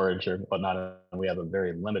storage or whatnot. We have a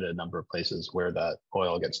very limited number of places where that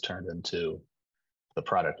oil gets turned into the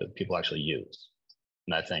product that people actually use.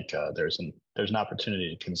 And I think there's an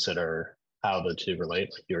opportunity to consider how the two relate,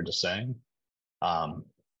 like you were just saying. And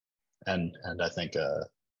I think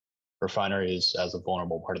refineries as a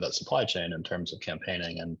vulnerable part of that supply chain in terms of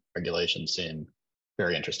campaigning and regulation seem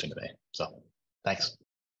very interesting to me. So thanks.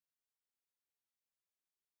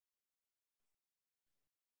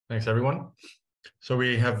 Thanks, everyone. So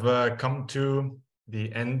we have come to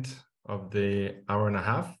the end of the hour and a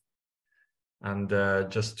half. And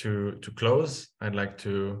just to close, I'd like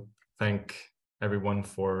to thank everyone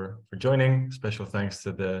for joining. Special thanks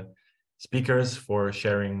to the speakers for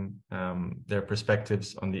sharing their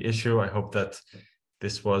perspectives on the issue. I hope that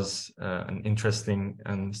this was an interesting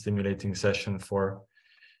and stimulating session for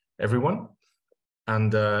everyone.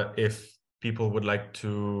 And if people would like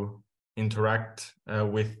to interact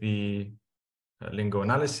with the LINGO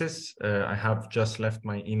analysis, I have just left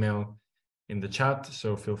my email in the chat,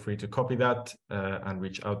 so feel free to copy that and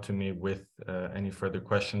reach out to me with any further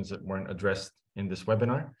questions that weren't addressed in this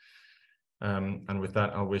webinar. And with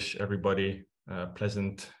that, I'll wish everybody a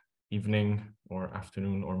pleasant evening or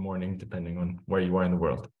afternoon or morning, depending on where you are in the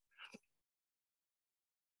world.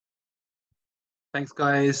 Thanks,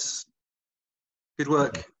 guys. Good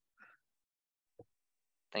work.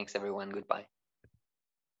 Thanks, everyone. Goodbye.